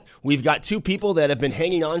on that. We've got two people that have been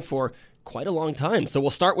hanging on for quite a long time. So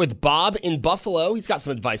we'll start with Bob in Buffalo. He's got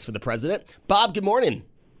some advice for the president. Bob, good morning.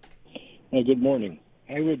 Hey, good morning.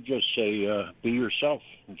 I would just say be yourself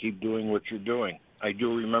and keep doing what you're doing. I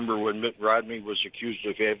do remember when Mitt Romney was accused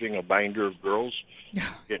of having a binder of girls,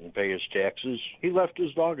 didn't pay his taxes. He left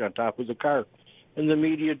his dog on top of the car, and the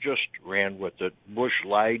media just ran with it. Bush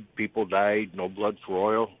lied, people died, no blood for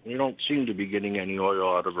oil. We don't seem to be getting any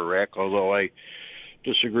oil out of Iraq, although I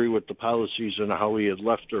disagree with the policies and how he had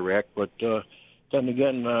left Iraq, but then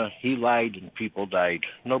again, he lied and people died.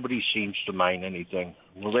 Nobody seems to mind anything.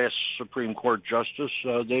 The last Supreme Court justice,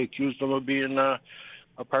 they accused him of being a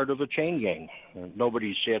part of a chain gang.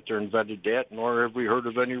 Nobody sat there and vetted that, nor have we heard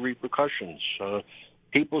of any repercussions.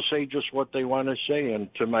 People say just what they want to say, and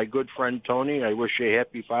to my good friend Tony, I wish you a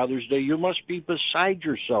happy Father's Day. You must be beside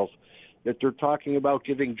yourself that they're talking about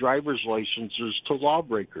giving driver's licenses to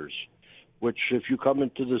lawbreakers, which if you come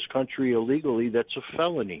into this country illegally, that's a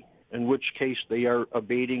felony, in which case they are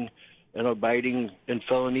abating and abiding in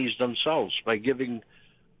felonies themselves by giving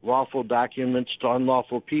lawful documents to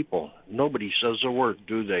unlawful people. Nobody says a word,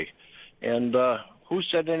 do they? And who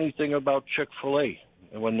said anything about Chick-fil-A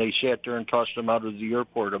when they sat there and tossed them out of the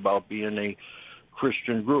airport about being a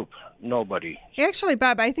Christian group? Nobody. Actually,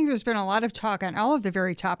 Bob, I think there's been a lot of talk on all of the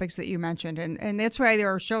very topics that you mentioned, and that's why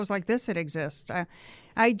there are shows like this that exist.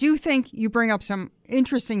 I do think you bring up some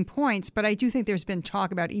interesting points, but I do think there's been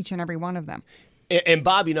talk about each and every one of them. And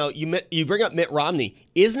Bob, you bring up Mitt Romney.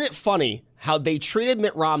 Isn't it funny how they treated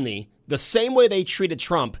Mitt Romney the same way they treated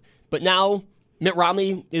Trump, but now Mitt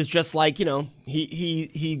Romney is just like,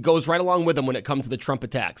 he goes right along with them when it comes to the Trump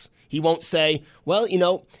attacks. He won't say, well,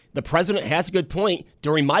 the president has a good point.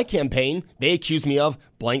 During my campaign, they accused me of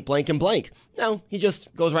blank, blank, and blank. No, he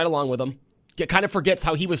just goes right along with them. Kind of forgets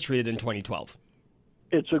how he was treated in 2012.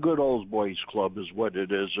 It's a good old boys club is what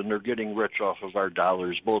it is, and they're getting rich off of our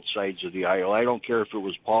dollars, both sides of the aisle. I don't care if it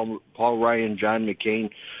was Paul Ryan, John McCain,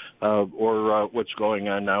 or what's going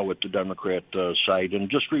on now with the Democrat side. And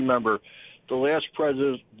just remember, the last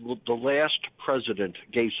president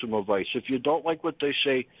gave some advice. If you don't like what they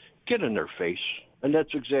say, get in their face. And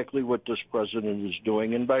that's exactly what this president is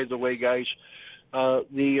doing. And by the way, guys,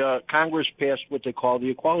 the Congress passed what they call the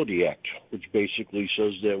Equality Act, which basically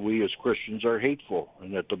says that we as Christians are hateful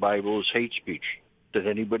and that the Bible is hate speech. Did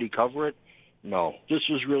anybody cover it? No. This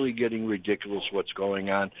is really getting ridiculous what's going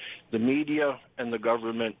on. The media and the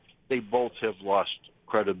government, they both have lost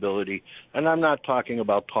credibility. And I'm not talking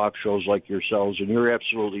about talk shows like yourselves, and you're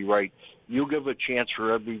absolutely right. You give a chance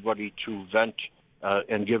for everybody to vent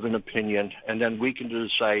and give an opinion, and then we can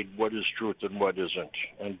decide what is truth and what isn't.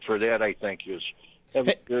 And for that, I thank you. Have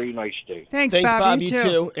a very nice day. Thanks Bob. You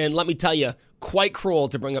too. And let me tell you, quite cruel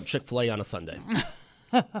to bring up Chick-fil-A on a Sunday.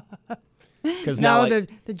 Because now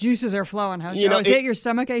the juices are flowing, huh, Joe? Is that your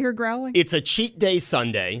stomach I hear growling? It's a cheat day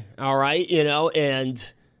Sunday, all right?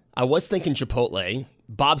 And I was thinking Chipotle.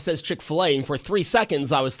 Bob says Chick-fil-A, and for 3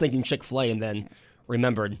 seconds I was thinking Chick-fil-A and then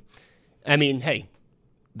remembered. I mean, hey,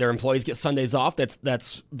 their employees get Sundays off.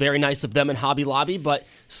 That's very nice of them in Hobby Lobby, but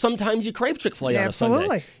sometimes you crave Chick-fil-A on a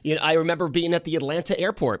Sunday. I remember being at the Atlanta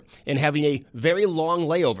airport and having a very long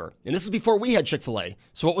layover, and this is before we had Chick-fil-A.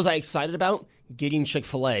 So what was I excited about? Getting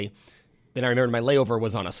Chick-fil-A. Then I remembered my layover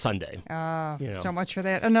was on a Sunday. So much for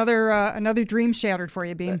that. Another dream shattered for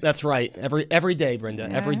you, Bean. That's right. Every day, Brenda.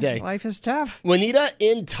 Yeah, every day. Life is tough. Juanita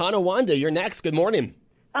in Tonawanda, you're next. Good morning.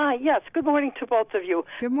 Yes, good morning to both of you.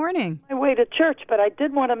 Good morning. I way to church, but I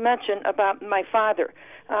did want to mention about my father.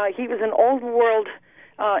 He was an old world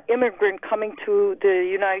immigrant coming to the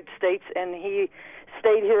United States, and he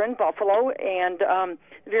stayed here in Buffalo, and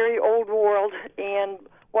very old world. And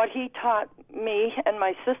what he taught me and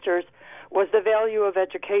my sisters was the value of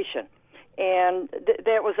education, and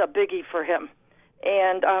that was a biggie for him.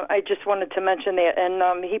 And I just wanted to mention that.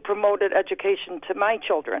 And he promoted education to my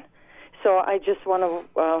children. So I just want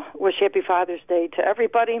to wish Happy Father's Day to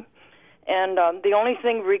everybody. And the only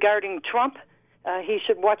thing regarding Trump, he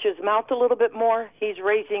should watch his mouth a little bit more. He's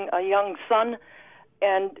raising a young son,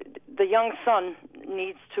 and the young son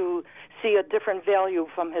needs to see a different value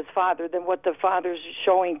from his father than what the father's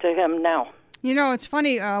showing to him now. You know, it's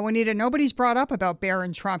funny, Juanita, nobody's brought up about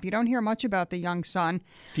Barron Trump. You don't hear much about the young son.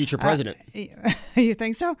 Future president. You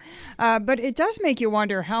think so? But it does make you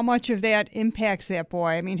wonder how much of that impacts that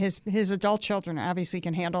boy. I mean, his adult children obviously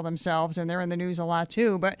can handle themselves, and they're in the news a lot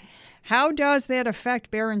too. But how does that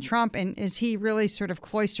affect Barron Trump, and is he really sort of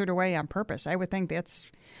cloistered away on purpose? I would think that's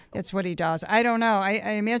what he does. I don't know.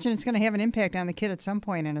 I imagine it's going to have an impact on the kid at some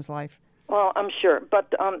point in his life. Well, I'm sure.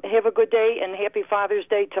 But have a good day, and Happy Father's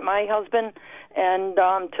Day to my husband and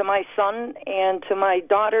to my son and to my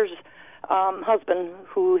daughter's husband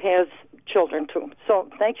who has children, too. So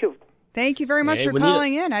thank you. Thank you very much for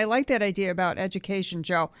calling in. I like that idea about education,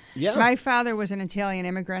 Joe. Yeah. My father was an Italian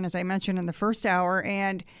immigrant, as I mentioned in the first hour,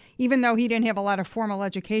 and even though he didn't have a lot of formal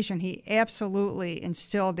education, he absolutely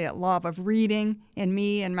instilled that love of reading in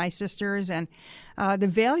me and my sisters and the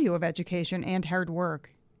value of education and hard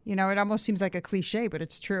work. You know, it almost seems like a cliche, but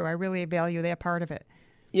it's true. I really value that part of it.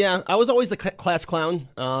 Yeah, I was always the class clown,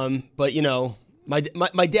 but, you know, my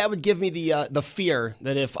dad would give me the fear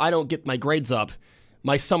that if I don't get my grades up,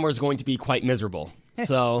 my summer is going to be quite miserable.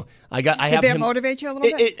 So did that motivate you a little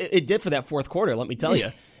bit? It did for that fourth quarter, let me tell you.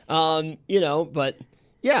 You know, but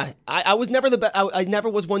yeah, I was never the best. I never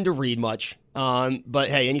was one to read much. But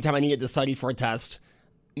hey, anytime I needed to study for a test,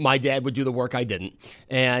 my dad would do the work I didn't,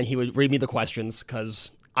 and he would read me the questions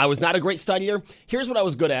because I was not a great studier. Here's what I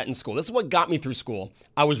was good at in school. This is what got me through school.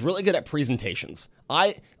 I was really good at presentations.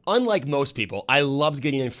 Unlike most people, I loved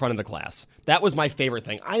getting in front of the class. That was my favorite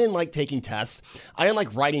thing. I didn't like taking tests. I didn't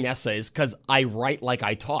like writing essays because I write like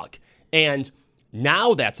I talk. And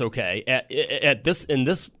now that's okay in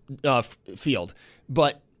this field.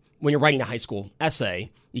 But when you're writing a high school essay,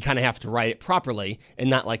 you kind of have to write it properly and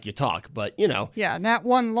not like you talk. But, you know. Yeah, not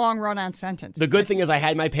one long run-on sentence. The good thing is I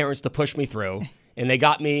had my parents to push me through. And they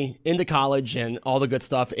got me into college and all the good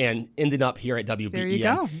stuff and ended up here at WBEN. There you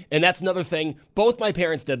go. And that's another thing. Both my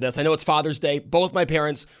parents did this. I know it's Father's Day. Both my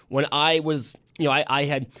parents, when I was, you know, I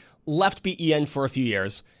had left BEN for a few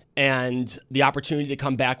years and the opportunity to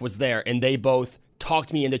come back was there. And they both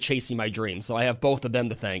talked me into chasing my dreams. So I have both of them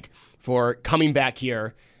to thank for coming back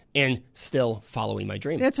here and still following my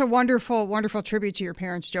dream. That's a wonderful, wonderful tribute to your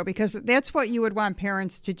parents, Joe, because that's what you would want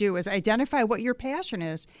parents to do, is identify what your passion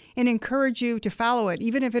is and encourage you to follow it,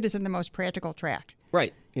 even if it is in the most practical track.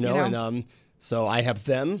 Right. You know? And so I have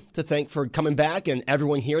them to thank for coming back and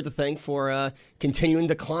everyone here to thank for continuing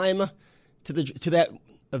to climb to that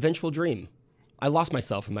eventual dream. I lost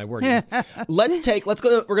myself in my wording. Let's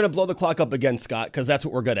go. We're going to blow the clock up again, Scott, because that's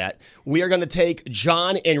what we're good at. We are going to take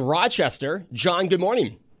John in Rochester. John, good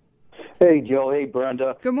morning. Hey, Joe. Hey,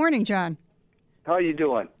 Brenda. Good morning, John. How you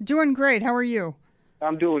doing? Doing great. How are you?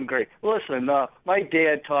 I'm doing great. Listen, my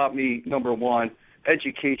dad taught me, number one,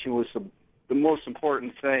 education was the most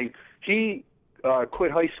important thing. He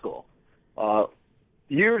quit high school.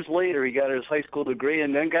 Years later, he got his high school degree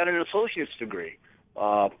and then got an associate's degree.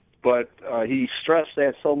 But he stressed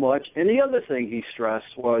that so much. And the other thing he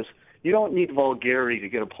stressed was you don't need vulgarity to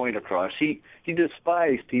get a point across. He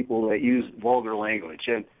despised people that use vulgar language.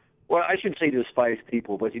 And well, I shouldn't say despise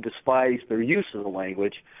people, but he despised their use of the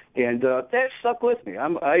language, and that stuck with me.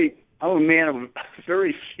 I'm a man of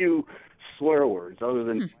very few swear words, other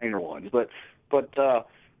than minor ones. But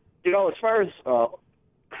you know, as far as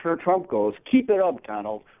Trump goes, keep it up,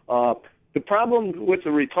 Donald. The problem with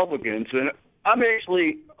the Republicans, and I'm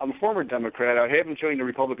a former Democrat. I haven't joined the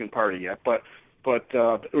Republican Party yet, but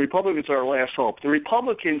the Republicans are our last hope. The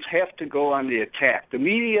Republicans have to go on the attack. The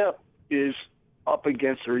media is up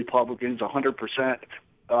against the Republicans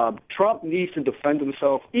 100%. Trump needs to defend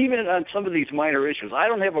himself, even on some of these minor issues. I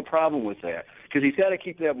don't have a problem with that because he's got to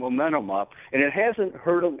keep that momentum up, and it hasn't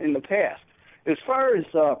hurt him in the past. As far as,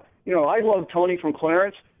 you know, I love Tony from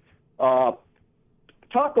Clarence.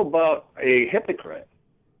 Talk about a hypocrite.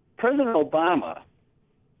 President Obama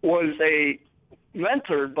was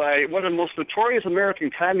mentored by one of the most notorious American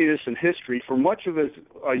communists in history for much of his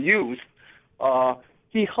youth.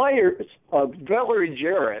 He hired Valerie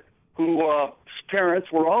Jarrett, whose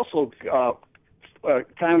parents were also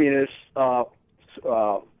communist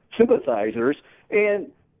sympathizers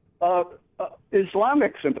and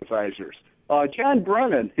Islamic sympathizers. John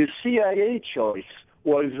Brennan, his CIA choice,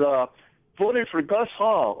 was voted for Gus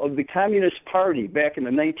Hall of the Communist Party back in the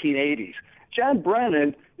 1980s. John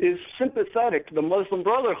Brennan is sympathetic to the Muslim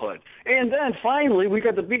Brotherhood. And then finally, we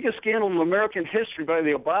got the biggest scandal in American history by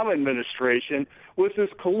the Obama administration with this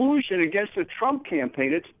collusion against the Trump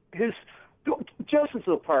campaign. It's his Justice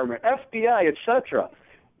Department, FBI, etc.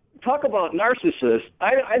 Talk about narcissists.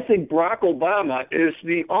 I think Barack Obama is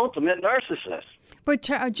the ultimate narcissist. But,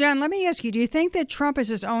 John, let me ask you, do you think that Trump is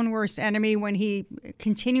his own worst enemy when he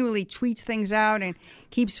continually tweets things out and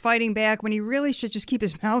keeps fighting back when he really should just keep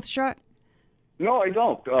his mouth shut? No, I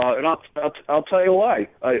don't. And I'll tell you why.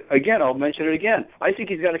 I'll mention it again. I think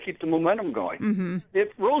he's got to keep the momentum going. Mm-hmm. If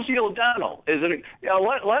Rosie O'Donnell is a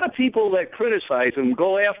lot of people that criticize him,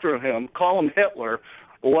 go after him, call him Hitler,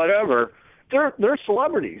 whatever, they're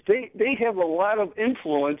celebrities. They have a lot of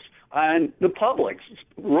influence on the public.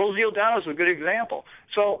 Rosie O'Donnell is a good example.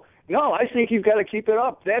 So, no, I think you've got to keep it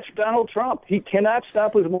up. That's Donald Trump. He cannot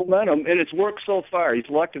stop his momentum, and it's worked so far. He's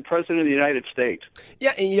elected president of the United States.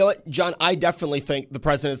 Yeah, and you know what, John, I definitely think the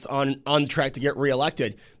president's on track to get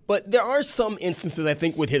reelected. But there are some instances, I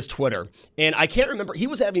think, with his Twitter. And I can't remember. He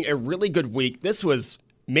was having a really good week. This was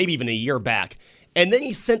maybe even a year back. And then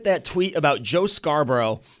he sent that tweet about Joe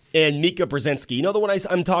Scarborough and Mika Brzezinski. You know the one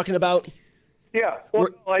I'm talking about? Yeah. Well,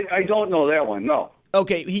 I don't know that one, no.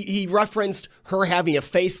 Okay, he referenced her having a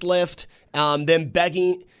facelift, them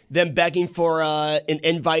begging for an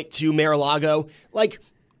invite to Mar-a-Lago. Like,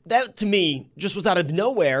 that to me just was out of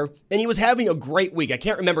nowhere, and he was having a great week. I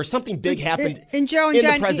can't remember. Something big happened and Joe and in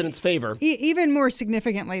John, the president's favor. Even more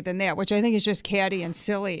significantly than that, which I think is just catty and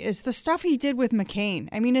silly, is the stuff he did with McCain.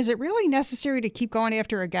 I mean, is it really necessary to keep going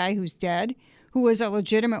after a guy who's dead, who was a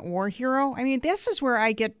legitimate war hero? I mean, this is where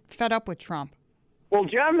I get fed up with Trump. Well,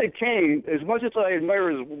 John McCain, as much as I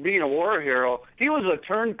admire his being a war hero, he was a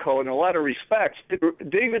turncoat in a lot of respects.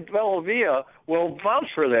 David Bellavia will vouch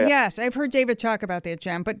for that. Yes, I've heard David talk about that,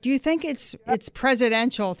 John. But do you think it's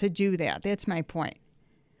presidential to do that? That's my point.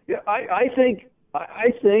 Yeah, I think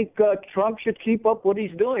Trump should keep up what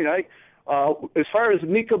he's doing. As far as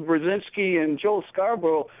Mika Brzezinski and Joe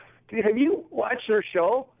Scarborough, have you watched their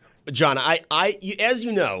show? John, as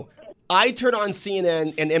you know, I turn on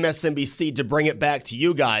CNN and MSNBC to bring it back to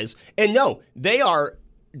you guys. And no, they are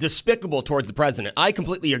despicable towards the president. I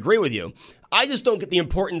completely agree with you. I just don't get the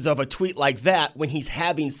importance of a tweet like that when he's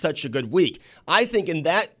having such a good week. I think in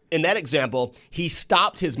that example, he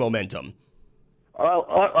stopped his momentum.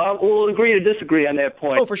 We'll agree to disagree on that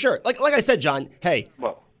point. Oh, for sure. Like I said, John, hey,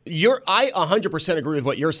 I 100% agree with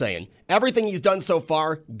what you're saying. Everything he's done so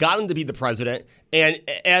far got him to be the president, and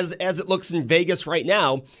as it looks in Vegas right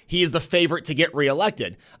now, he is the favorite to get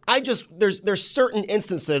reelected. There's certain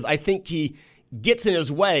instances I think he gets in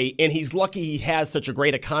his way, and he's lucky he has such a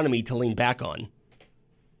great economy to lean back on.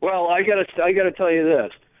 Well, I gotta tell you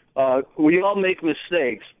this: we all make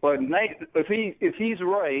mistakes, but if he's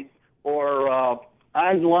right or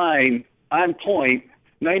online on point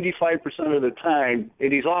 95% of the time,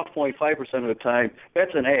 and he's off 0.5% of the time,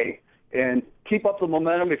 that's an A. And keep up the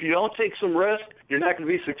momentum. If you don't take some risk, you're not going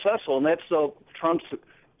to be successful, and that's Trump's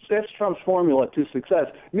formula to success.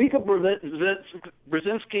 Mika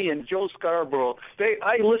Brzezinski and Joe Scarborough,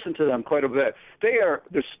 I listen to them quite a bit. They are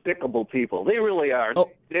despicable people. They really are.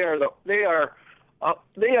 Oh. They are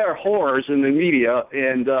whores in the media,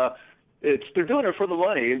 and they're doing it for the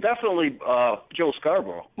money, and definitely Joe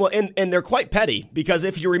Scarborough. Well, and they're quite petty, because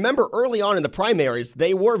if you remember early on in the primaries,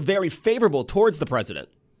 they were very favorable towards the president.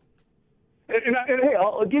 And hey,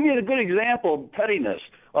 I'll give you a good example of pettiness.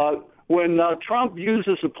 When Trump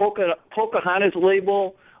uses the Pocahontas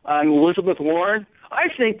label on Elizabeth Warren, I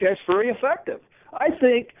think that's very effective. I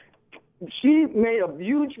think she made a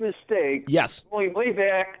huge mistake. Yes. Going way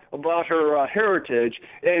back about her heritage,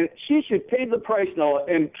 and she should pay the price now.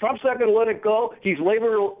 And Trump's not going to let it go. He's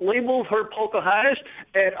labeled her Pocahontas,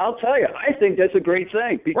 and I'll tell you, I think that's a great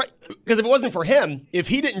thing. Right, because if it wasn't for him, if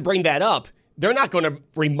he didn't bring that up, they're not going to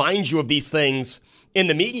remind you of these things in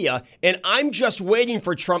the media. And I'm just waiting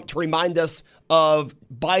for Trump to remind us of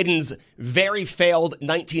Biden's very failed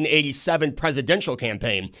 1987 presidential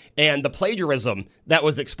campaign and the plagiarism that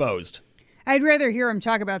was exposed. I'd rather hear him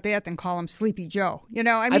talk about that than call him Sleepy Joe. You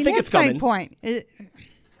know, I mean, think that's it's coming. my point.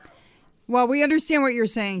 Well, we understand what you're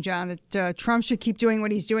saying, John, that Trump should keep doing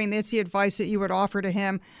what he's doing. That's the advice that you would offer to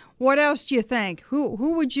him. What else do you think?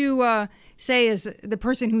 Who would you say is the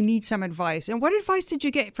person who needs some advice? And what advice did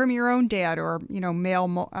you get from your own dad or,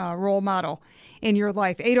 male role model in your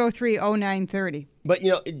life? 803-0930. But,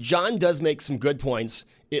 John does make some good points.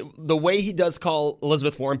 the way he does call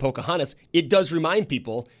Elizabeth Warren Pocahontas, it does remind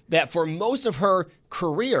people that for most of her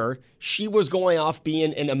career, she was going off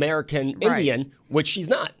being an American Indian, which she's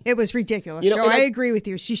not. It was ridiculous. You know, Joe, and I agree with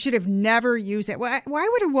you. She should have never used it. Why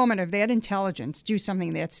would a woman of that intelligence do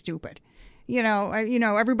something that stupid?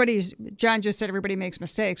 Everybody's, John just said everybody makes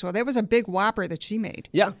mistakes. Well, that was a big whopper that she made.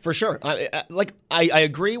 Yeah, for sure. I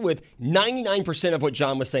agree with 99% of what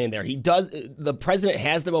John was saying there. The president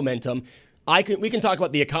has the momentum. We can talk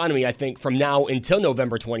about the economy, I think, from now until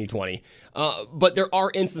November 2020. But there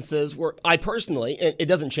are instances where I personally, and it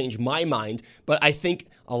doesn't change my mind, but I think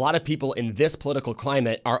a lot of people in this political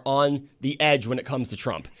climate are on the edge when it comes to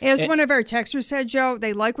Trump. As one of our texters said, Joe,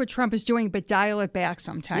 they like what Trump is doing, but dial it back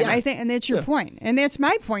sometime. Yeah. I think, and that's your point. And that's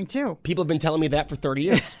my point, too. People have been telling me that for 30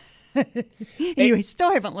 years. You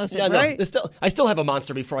still haven't listened, right? I still have a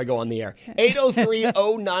monster before I go on the air.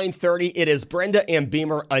 803-0930. It is Brenda and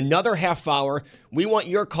Beamer. Another half hour. We want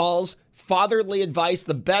your calls, fatherly advice,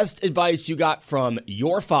 the best advice you got from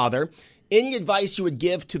your father. Any advice you would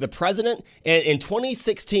give to the president. And in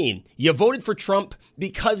 2016, you voted for Trump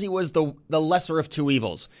because he was the lesser of two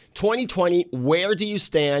evils. 2020, where do you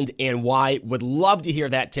stand and why? Would love to hear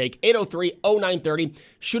that take. 803-0930.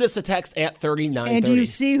 Shoot us a text at 3930. And do you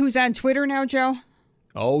see who's on Twitter now, Joe?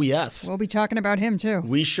 Oh, yes. We'll be talking about him, too.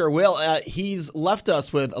 We sure will. He's left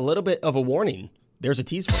us with a little bit of a warning. There's a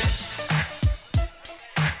tease for you.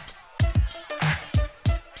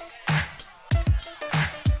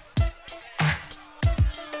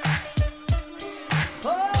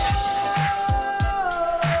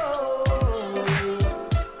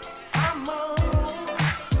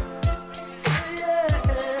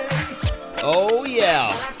 Oh,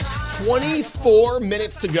 yeah. 24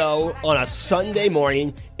 minutes to go on a Sunday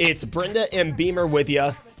morning. It's Brenda and Beamer with you.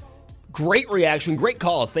 Great reaction, great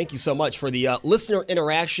calls. Thank you so much for the listener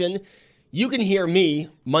interaction. You can hear me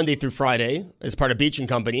Monday through Friday as part of Beach and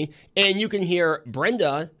Company, and you can hear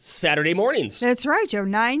Brenda Saturday mornings. That's right, Joe.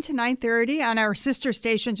 9 to 9:30 on our sister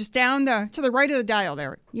station, just down to the right of the dial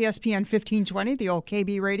there, ESPN 1520, the old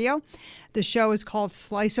KB radio. The show is called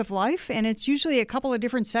Slice of Life, and it's usually a couple of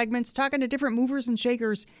different segments talking to different movers and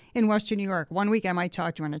shakers in Western New York. One week I might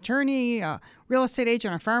talk to an attorney, a real estate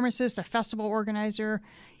agent, a pharmacist, a festival organizer,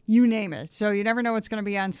 you name it. So you never know what's going to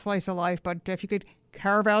be on Slice of Life, but if you could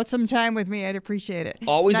carve out some time with me, I'd appreciate it.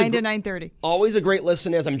 Always 9 to 9:30. Always a great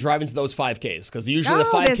listen as I'm driving to those 5Ks, because usually the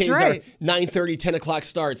 5Ks are 9:30, 10 o'clock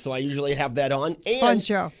starts, so I usually have that on. It's a fun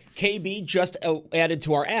show. KB just added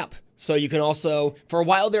to our app. So you can also, for a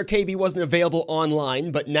while there, KB wasn't available online,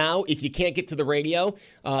 but now if you can't get to the radio,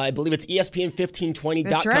 I believe it's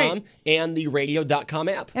ESPN1520.com and the radio.com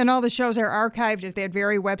app. And all the shows are archived at that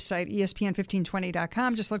very website,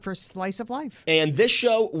 ESPN1520.com. Just look for Slice of Life. And this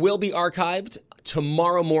show will be archived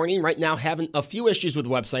tomorrow morning. Right now, having a few issues with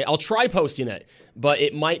the website. I'll try posting it, but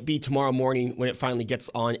it might be tomorrow morning when it finally gets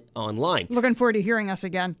online. Looking forward to hearing us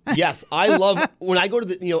again. Yes, I love when I go to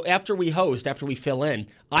the, after we fill in,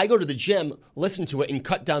 I go to the gym, listen to it, and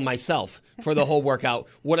cut down myself for the whole workout,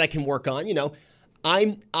 what I can work on.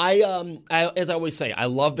 I as I always say, I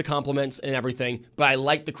love the compliments and everything, but I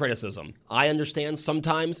like the criticism. I understand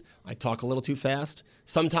sometimes I talk a little too fast.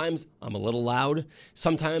 Sometimes I'm a little loud.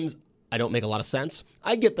 Sometimes I don't make a lot of sense.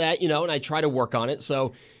 I get that, and I try to work on it.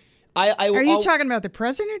 So Are you talking about the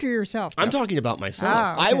president or yourself, Joe? I'm talking about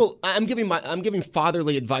myself. Oh, okay. I'm giving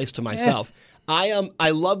fatherly advice to myself.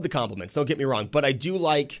 I love the compliments, don't get me wrong, but I do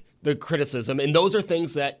like the criticism, and those are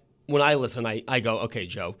things that when I listen, I go, okay,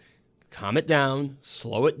 Joe, calm it down,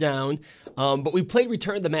 slow it down. But we played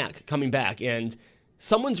Return of the Mac coming back, and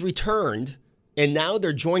someone's returned, and now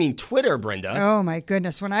they're joining Twitter, Brenda. Oh, my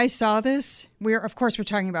goodness. When I saw this, we're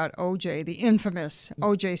talking about OJ, the infamous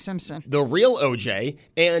OJ Simpson. The real OJ,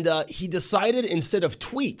 and he decided instead of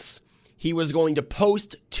tweets, he was going to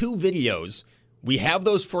post 2 videos. We have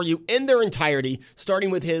those for you in their entirety,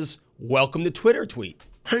 starting with his Welcome to Twitter tweet.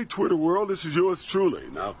 Hey, Twitter world, this is yours truly.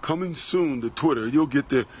 Now, coming soon to Twitter, you'll get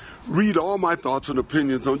to read all my thoughts and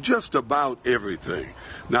opinions on just about everything.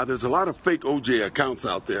 Now, there's a lot of fake OJ accounts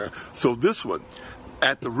out there, so this one,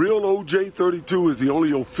 at the real OJ32, is the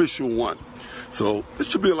only official one. So this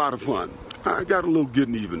should be a lot of fun. I got a little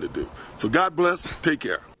getting even to do. So God bless. Take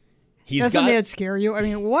care. Doesn't that scare you? I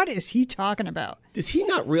mean, what is he talking about? Does he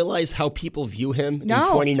not realize how people view him in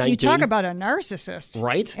 2019? No, you talk about a narcissist.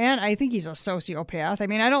 Right? And I think he's a sociopath. I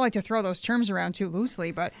mean, I don't like to throw those terms around too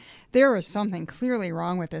loosely, but there is something clearly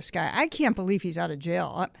wrong with this guy. I can't believe he's out of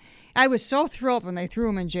jail. I was so thrilled when they threw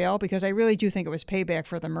him in jail because I really do think it was payback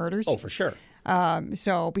for the murders. Oh, for sure.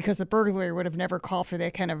 Because the burglary would have never called for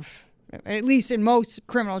that kind of at least in most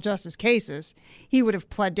criminal justice cases, he would have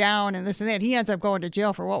pled down and this and that. He ends up going to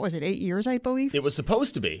jail for, 8 years, I believe? It was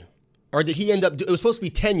supposed to be. Or did he end up, it was supposed to be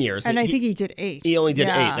 10 years. And I think he did 8. He only did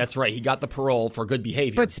 8. That's right. He got the parole for good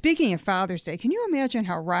behavior. But speaking of Father's Day, can you imagine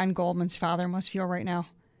how Ron Goldman's father must feel right now?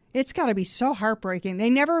 It's got to be so heartbreaking.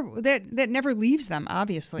 That never leaves them,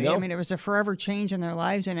 obviously. No. I mean, it was a forever change in their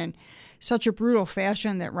lives, and in such a brutal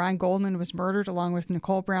fashion that Ron Goldman was murdered along with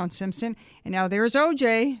Nicole Brown Simpson. And now there's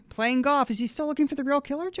OJ playing golf. Is he still looking for the real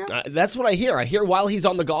killer, Joe? That's what I hear. I hear while he's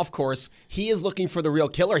on the golf course, he is looking for the real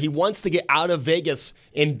killer. He wants to get out of Vegas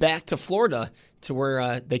and back to Florida to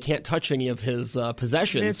where they can't touch any of his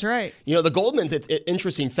possessions. That's right. You know, the Goldmans, it's an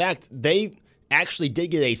interesting fact, they actually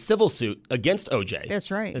did get a civil suit against OJ.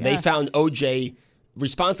 That's right. They found OJ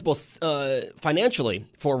responsible financially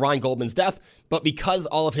for Ron Goldman's death, but because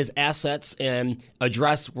all of his assets and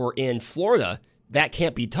address were in Florida, that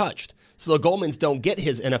can't be touched. So the Goldmans don't get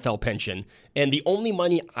his NFL pension. And the only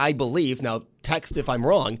money, I believe, now text if I'm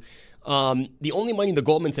wrong, the only money the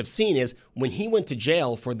Goldmans have seen is when he went to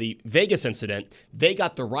jail for the Vegas incident, they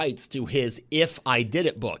got the rights to his If I Did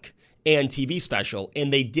It book and TV special,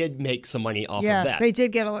 and they did make some money off of that. Yes, they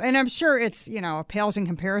did get a little, and I'm sure it's, pales in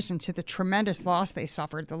comparison to the tremendous loss they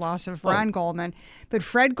suffered, the loss of Ron Goldman. But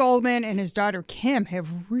Fred Goldman and his daughter Kim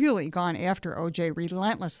have really gone after OJ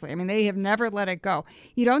relentlessly. I mean, they have never let it go.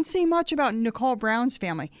 You don't see much about Nicole Brown's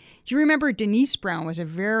family. Do you remember Denise Brown was a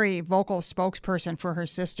very vocal spokesperson for her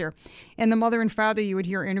sister? And the mother and father you would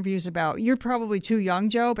hear interviews about. You're probably too young,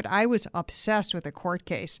 Joe, but I was obsessed with the court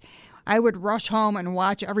case. I would rush home and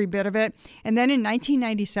watch every bit of it. And then in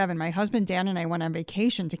 1997, my husband Dan and I went on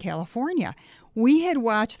vacation to California. We had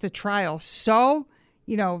watched the trial so,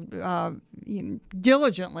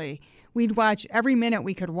 diligently. We'd watch every minute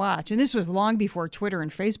we could watch. And this was long before Twitter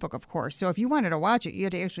and Facebook, of course. So if you wanted to watch it, you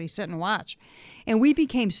had to actually sit and watch. And we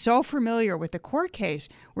became so familiar with the court case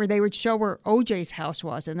where they would show where OJ's house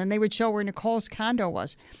was, and then they would show where Nicole's condo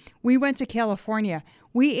was. We went to California.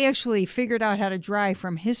 We actually figured out how to drive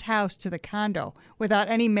from his house to the condo without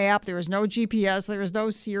any map. There was no GPS. There was no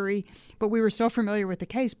Siri. But we were so familiar with the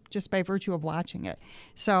case just by virtue of watching it.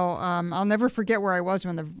 So I'll never forget where I was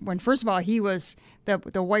when first of all, he was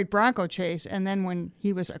the white Bronco chase, and then when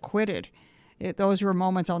he was acquitted. Those were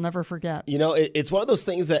moments I'll never forget. It's one of those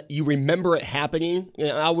things that you remember it happening.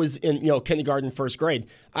 I was in kindergarten, first grade.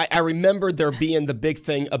 I remember there being the big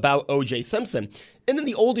thing about O.J. Simpson. And then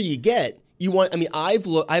the older you get,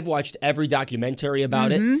 I've watched every documentary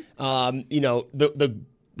about it.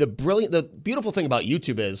 The beautiful thing about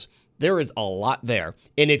YouTube is there is a lot there.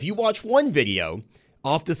 And if you watch one video,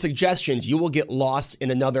 off the suggestions, you will get lost in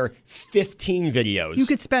another 15 videos. You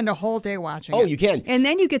could spend a whole day watching it. Oh, you can. And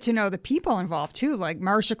then you get to know the people involved, too, like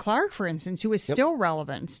Marcia Clark, for instance, who is still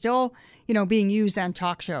relevant, still, being used on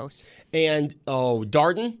talk shows. And,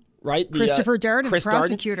 Darden, right? Christopher Darden, Chris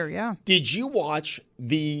prosecutor, Darden. yeah. Did you watch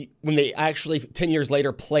when they actually, 10 years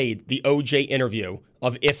later, played the OJ interview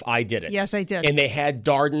of If I Did It? Yes, I did. And they had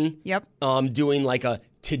Darden doing like a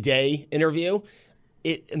Today interview.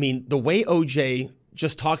 The way OJ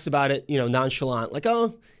just talks about it, nonchalant, like,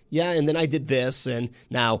 oh, yeah, and then I did this, and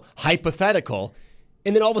now hypothetical.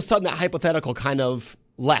 And then all of a sudden that hypothetical kind of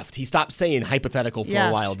left. He stopped saying hypothetical for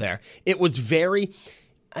a while there. It was very,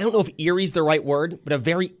 I don't know if eerie's the right word, but a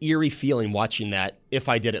very eerie feeling watching that If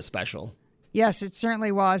I Did It special. Yes, it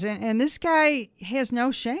certainly was. And this guy has no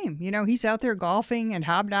shame. He's out there golfing and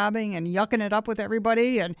hobnobbing and yucking it up with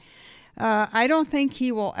everybody. And I don't think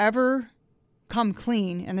he will ever come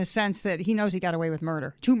clean in the sense that he knows he got away with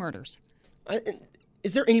murder, 2 murders.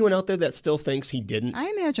 Is there anyone out there that still thinks he didn't? I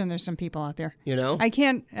imagine there's some people out there. I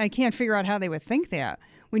can't figure out how they would think that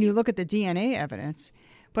when you look at the DNA evidence.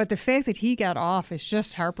 But the fact that he got off is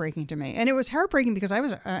just heartbreaking to me. And it was heartbreaking because I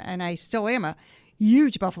was, and I still am, a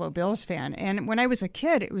huge Buffalo Bills fan. And when I was a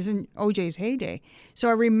kid, it was in OJ's heyday. So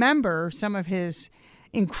I remember some of his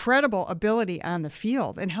incredible ability on the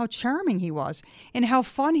field and how charming he was and how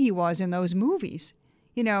fun he was in those movies.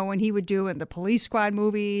 When he would do in the Police Squad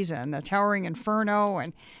movies and the Towering Inferno,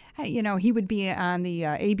 and he would be on the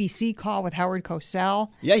ABC call with Howard Cosell.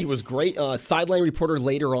 Yeah, he was great. Sideline reporter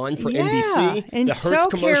later on for NBC. And the Hertz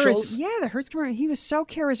commercials. The Hertz commercials. He was so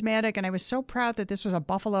charismatic, and I was so proud that this was a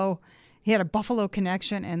Buffalo. He had a Buffalo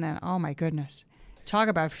connection, and then, oh my goodness, talk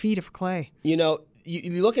about feet of clay.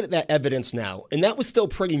 You look at that evidence now, and that was still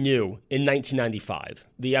pretty new in 1995,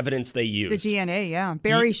 the evidence they used. The DNA, yeah.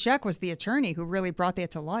 Barry Scheck was the attorney who really brought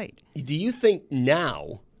that to light. Do you think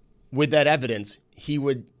now, with that evidence,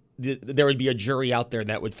 there would be a jury out there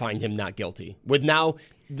that would find him not guilty? With now,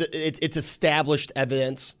 it's established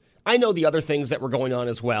evidence I know the other things that were going on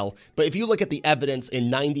as well, but if you look at the evidence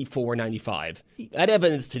in 94, 95, that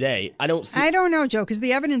evidence today, I don't see. I don't know, Joe, because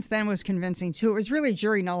the evidence then was convincing too. It was really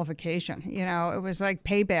jury nullification. It was like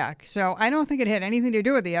payback. So I don't think it had anything to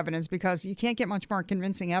do with the evidence because you can't get much more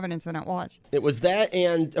convincing evidence than it was. It was that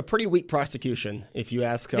and a pretty weak prosecution, if you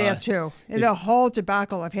ask. That too. The whole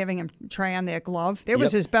debacle of having him try on that glove. It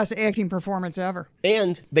was his best acting performance ever.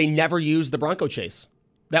 And they never used the Bronco chase.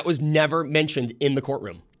 That was never mentioned in the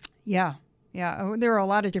courtroom. Yeah. There are a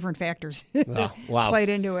lot of different factors wow. played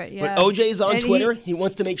into it. Yeah. But OJ's on Twitter. He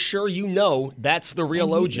wants to make sure you know that's the real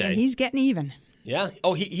OJ. And he's getting even. Yeah.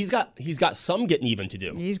 Oh, he's got some getting even to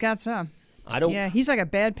do. He's got some. Yeah, he's like a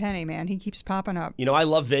bad penny, man. He keeps popping up. I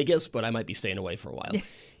love Vegas, but I might be staying away for a while.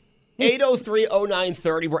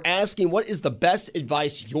 803-0930. We're asking, what is the best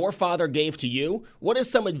advice your father gave to you? What is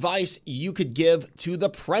some advice you could give to the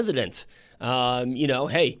president?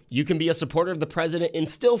 Hey, you can be a supporter of the president and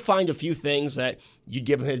still find a few things that you'd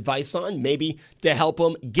give him advice on, maybe to help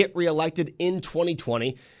him get reelected in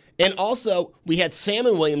 2020. And also, we had Sam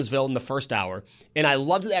in Williamsville in the first hour, and I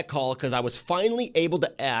loved that call because I was finally able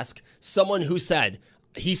to ask someone who said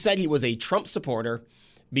he was a Trump supporter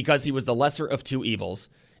because he was the lesser of two evils.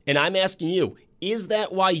 And I'm asking you, is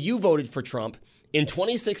that why you voted for Trump in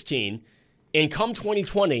 2016? And come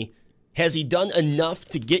 2020, has he done enough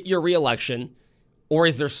to get your reelection? Or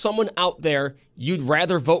is there someone out there you'd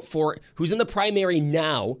rather vote for who's in the primary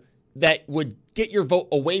now that would get your vote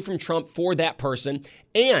away from Trump for that person?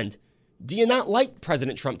 And do you not like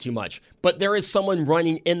President Trump too much? But there is someone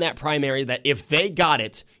running in that primary that if they got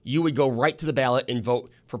it, you would go right to the ballot and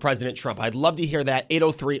vote for President Trump. I'd love to hear that.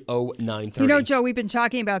 803-0930. Joe, we've been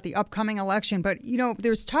talking about the upcoming election, but,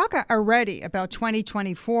 there's talk already about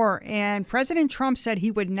 2024, and President Trump said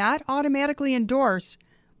he would not automatically endorse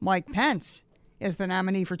Mike Pence as the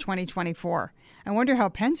nominee for 2024. I wonder how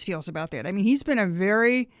Pence feels about that. I mean, he's been a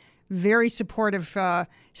very, very supportive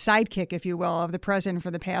sidekick, if you will, of the president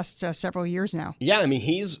for the past several years now. Yeah, I mean,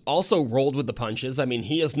 he's also rolled with the punches. I mean,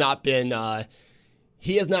 he has not been,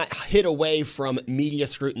 he has not hid away from media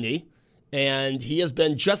scrutiny, and he has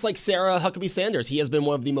been, just like Sarah Huckabee Sanders, he has been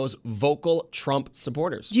one of the most vocal Trump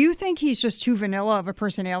supporters. Do you think he's just too vanilla of a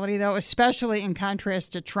personality, though, especially in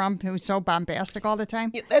contrast to Trump, who's so bombastic all the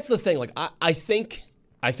time? Yeah, that's the thing. Like, I think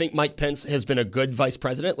Mike Pence has been a good vice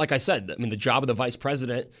president. Like I said, I mean, the job of the vice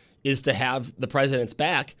president is to have the president's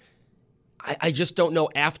back. I just don't know,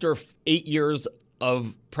 after 8 years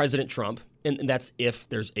of President Trump, and that's if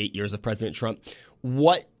there's 8 years of President Trump,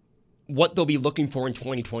 what they'll be looking for in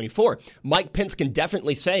 2024. Mike Pence can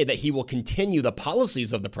definitely say that he will continue the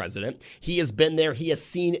policies of the president. He has been there. He has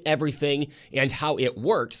seen everything and how it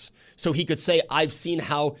works. So he could say, I've seen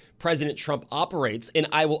how President Trump operates, and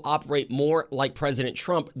I will operate more like President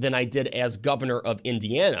Trump than I did as governor of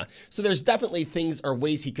Indiana. So there's definitely things or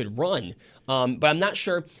ways he could run. But I'm not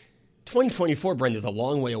sure. 2024, Brenda, is a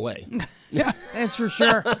long way away. Yeah, that's for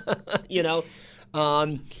sure.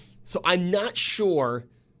 So I'm not sure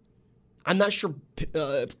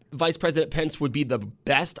Vice President Pence would be the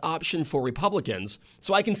best option for Republicans.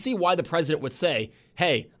 So I can see why the president would say,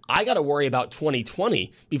 hey, I got to worry about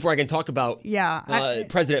 2020 before I can talk about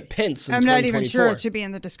President Pence in 2024. I'm not even sure it should be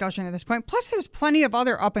in the discussion at this point. Plus, there's plenty of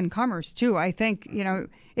other up-and-comers, too. I think,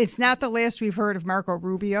 it's not the last we've heard of Marco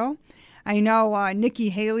Rubio. I know Nikki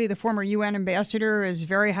Haley, the former UN ambassador, is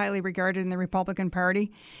very highly regarded in the Republican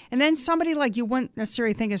Party. And then somebody like you wouldn't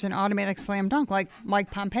necessarily think is an automatic slam dunk, like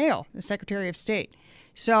Mike Pompeo, the Secretary of State.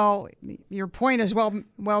 So your point is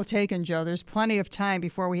well taken, Joe. There's plenty of time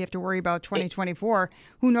before we have to worry about 2024.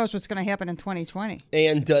 Who knows what's going to happen in 2020?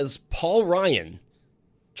 And does Paul Ryan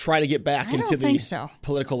try to get back into the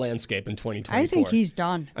political landscape in 2024? I think he's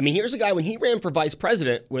done. I mean, here's a guy, when he ran for vice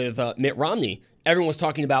president with Mitt Romney, everyone was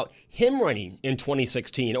talking about him running in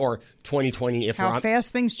 2016 or 2020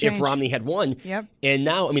 fast things change. If Romney had won. Yep. And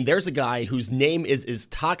now, I mean, there's a guy whose name is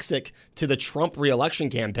toxic to the Trump reelection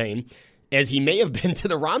campaign, as he may have been to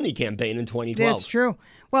the Romney campaign in 2012. That's true.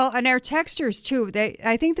 Well, and our texters, too,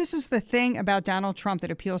 I think this is the thing about Donald Trump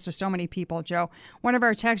that appeals to so many people, Joe. One of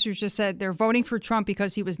our texters just said they're voting for Trump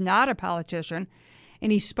because he was not a politician,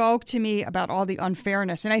 and he spoke to me about all the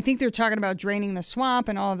unfairness. And I think they're talking about draining the swamp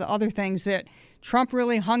and all of the other things that Trump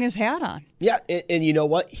really hung his hat on. Yeah, and you know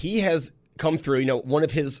what? He has come through. One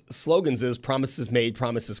of his slogans is promises made,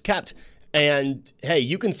 promises kept. And, hey,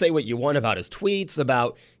 you can say what you want about his tweets,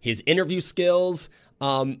 about his interview skills,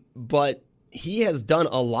 but he has done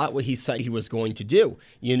a lot what he said he was going to do.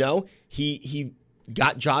 He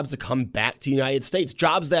got jobs to come back to the United States,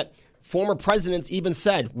 jobs that former presidents even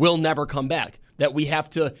said will never come back. that we have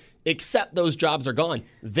to accept those jobs are gone.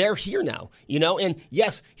 They're here now, and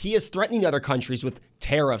yes, he is threatening other countries with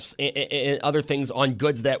tariffs and other things on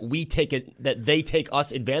goods that they take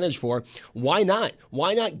us advantage for. Why not?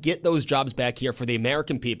 Why not get those jobs back here for the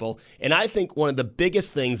American people? And I think one of the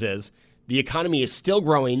biggest things is the economy is still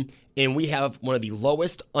growing, and we have one of the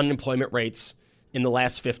lowest unemployment rates in the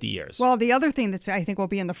last 50 years. Well, the other thing that I think will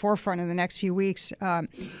be in the forefront in the next few weeks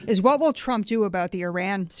is what will Trump do about the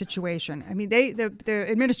Iran situation? I mean, the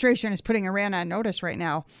administration is putting Iran on notice right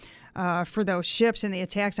now for those ships and the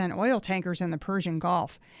attacks on oil tankers in the Persian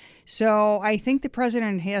Gulf. So I think the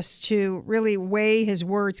president has to really weigh his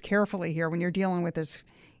words carefully here when you're dealing with this,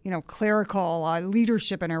 clerical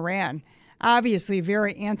leadership in Iran. Obviously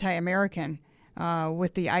very anti-American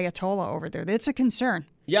with the Ayatollah over there. That's a concern.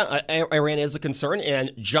 Yeah, Iran is a concern,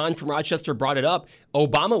 and John from Rochester brought it up.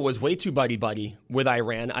 Obama was way too buddy-buddy with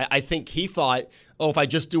Iran. I think he thought, if I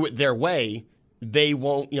just do it their way, they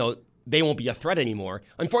won't be a threat anymore.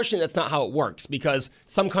 Unfortunately, that's not how it works, because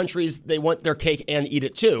some countries, they want their cake and eat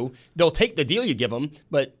it too. They'll take the deal you give them,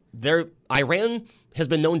 but Iran has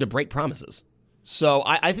been known to break promises. So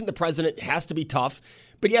I think the president has to be tough,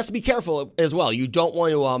 but he has to be careful as well. You don't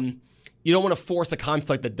want to force a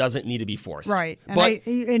conflict that doesn't need to be forced. Right. And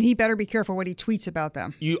and he better be careful what he tweets about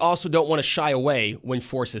them. You also don't want to shy away when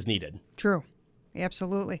force is needed. True.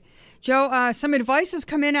 Absolutely. Joe, some advice has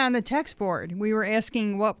come in on the text board. We were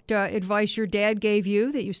asking what advice your dad gave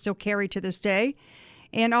you that you still carry to this day.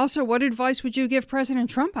 And also, what advice would you give President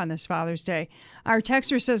Trump on this Father's Day? Our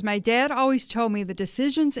texter says, my dad always told me the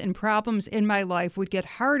decisions and problems in my life would get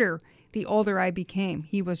harder the older I became.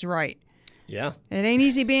 He was right. Yeah. It ain't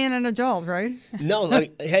easy being an adult, right? No.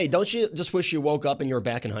 Hey, don't you just wish you woke up and you were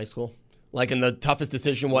back in high school? And the toughest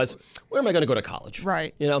decision was, where am I going to go to college?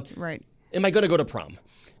 Right. Right. Am I going to go to prom?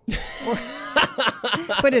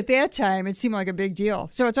 But at that time, it seemed like a big deal.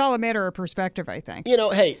 So it's all a matter of perspective, I think.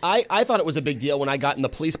 Hey, I thought it was a big deal when I got in the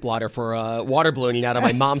police blotter for water ballooning out of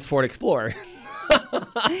my mom's Ford Explorer.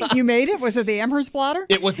 You made it? Was it the Amherst blotter?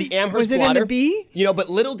 It was the Amherst blotter. Was it in the B? But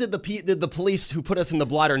little did the police who put us in the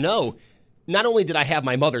blotter know, not only did I have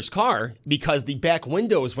my mother's car, because the back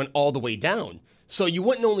windows went all the way down. So you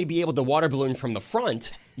wouldn't only be able to water balloon from the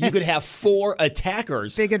front, you could have 4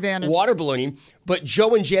 attackers big advantage water ballooning. But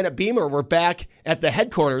Joe and Janet Beamer were back at the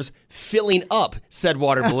headquarters filling up said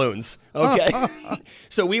water balloons. Okay.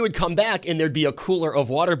 So we would come back and there'd be a cooler of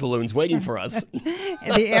water balloons waiting for us.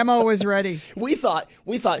 And the ammo was ready. We thought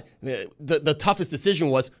the toughest decision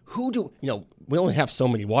was we only have so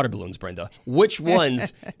many water balloons, Brenda. Which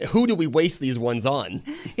ones, who do we waste these ones on?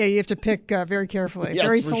 Yeah, you have to pick very carefully. Yes,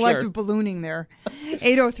 very for selective sure. Ballooning there.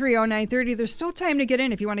 803-0930. There's still time to get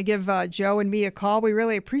in if you want to give Joe and me a call. We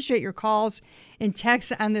really appreciate your calls and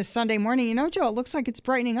texts on this Sunday morning. Joe, it looks like it's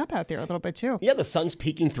brightening up out there a little bit too. Yeah, the sun's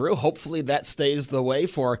peeking through. Hopefully that stays the way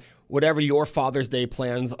for whatever your Father's Day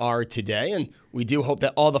plans are today. And we do hope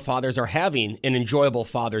that all the fathers are having an enjoyable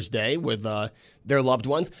Father's Day with their loved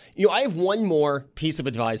ones. I have one more piece of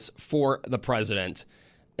advice for the president,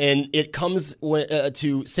 and it comes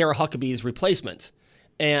to Sarah Huckabee's replacement.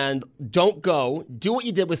 And do what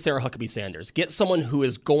you did with Sarah Huckabee Sanders. Get someone who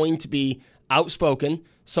is going to be outspoken,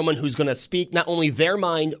 someone who's going to speak not only their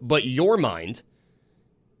mind, but your mind.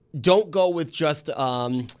 Don't go with just,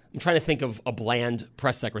 I'm trying to think of a bland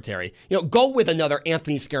press secretary. Go with another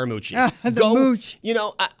Anthony Scaramucci. Mooch.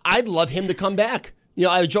 I'd love him to come back.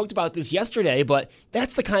 I joked about this yesterday, but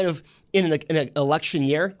that's the kind of, in an election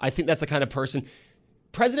year, I think that's the kind of person.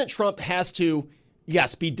 President Trump has to,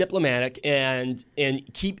 yes, be diplomatic and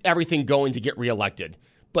keep everything going to get reelected.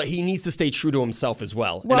 But he needs to stay true to himself as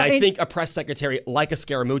well. And I think a press secretary like a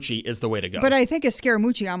Scaramucci is the way to go. But I think a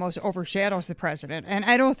Scaramucci almost overshadows the president. And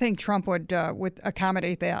I don't think Trump would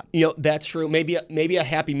accommodate that. That's true. Maybe a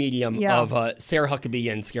happy medium of Sarah Huckabee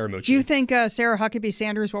and Scaramucci. Do you think Sarah Huckabee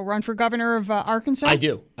Sanders will run for governor of Arkansas? I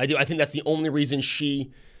do. I think that's the only reason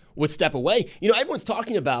she would step away. Everyone's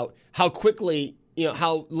talking about how quickly,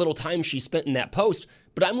 how little time she spent in that post.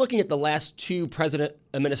 But I'm looking at the last 2 president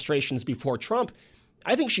administrations before Trump.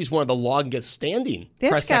 I think she's one of the longest standing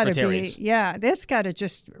press secretaries. That's got to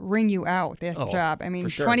just ring you out, that job. I mean,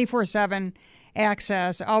 24/7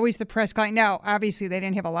 access, always the press. Now, obviously, they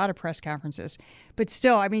didn't have a lot of press conferences. But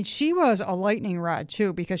still, I mean, she was a lightning rod,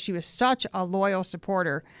 too, because she was such a loyal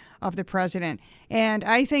supporter of the president. And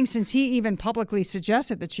I think since he even publicly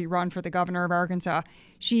suggested that she run for the governor of Arkansas,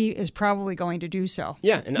 she is probably going to do so.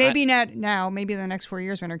 Yeah. And maybe not now, maybe in the next 4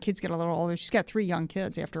 years when her kids get a little older. She's got 3 young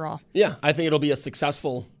kids, after all. Yeah, I think it'll be a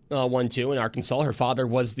successful one too in Arkansas. Her father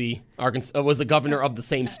was the governor of the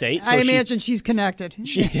same state. So I imagine she's connected.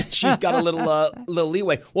 She's got a little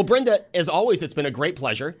leeway. Well, Brenda, as always, it's been a great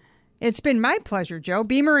pleasure. It's been my pleasure, Joe.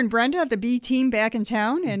 Beamer and Brenda, the B team back in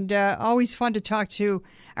town, and always fun to talk to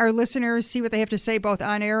our listeners, see what they have to say both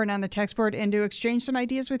on air and on the text board, and to exchange some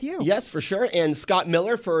ideas with you. Yes, for sure. And Scott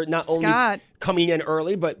Miller for not only coming in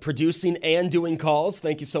early, but producing and doing calls.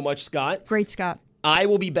 Thank you so much, Scott. Great, Scott. I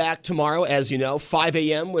will be back tomorrow, as you know, 5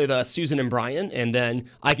 a.m. with Susan and Brian, and then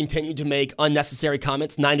I continue to make unnecessary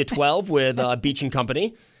comments 9 to 12 with Beach and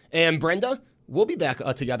Company. And Brenda, we'll be back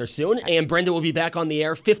together soon, and Brenda will be back on the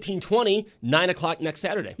air 15:20, 9 o'clock next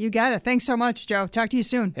Saturday. You got it. Thanks so much, Joe. Talk to you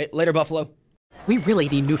soon. Hey, later, Buffalo. We really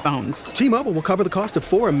need new phones. T-Mobile will cover the cost of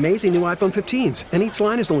 4 amazing new iPhone 15s, and each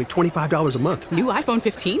line is only $25 a month. New iPhone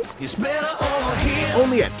 15s? It's better over here.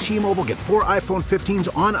 Only at T-Mobile, get 4 iPhone 15s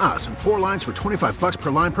on us and 4 lines for $25 per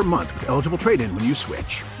line per month with eligible trade-in when you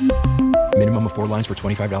switch. Minimum of 4 lines for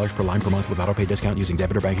 $25 per line per month with autopay discount using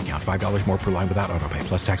debit or bank account. $5 more per line without autopay,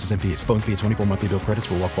 plus taxes and fees. Phone fee at 24 monthly bill credits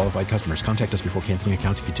for well-qualified customers. Contact us before canceling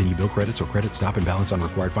account to continue bill credits or credit stop and balance on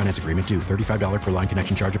required finance agreement due. $35 per line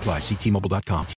connection charge applies. See T-Mobile.com.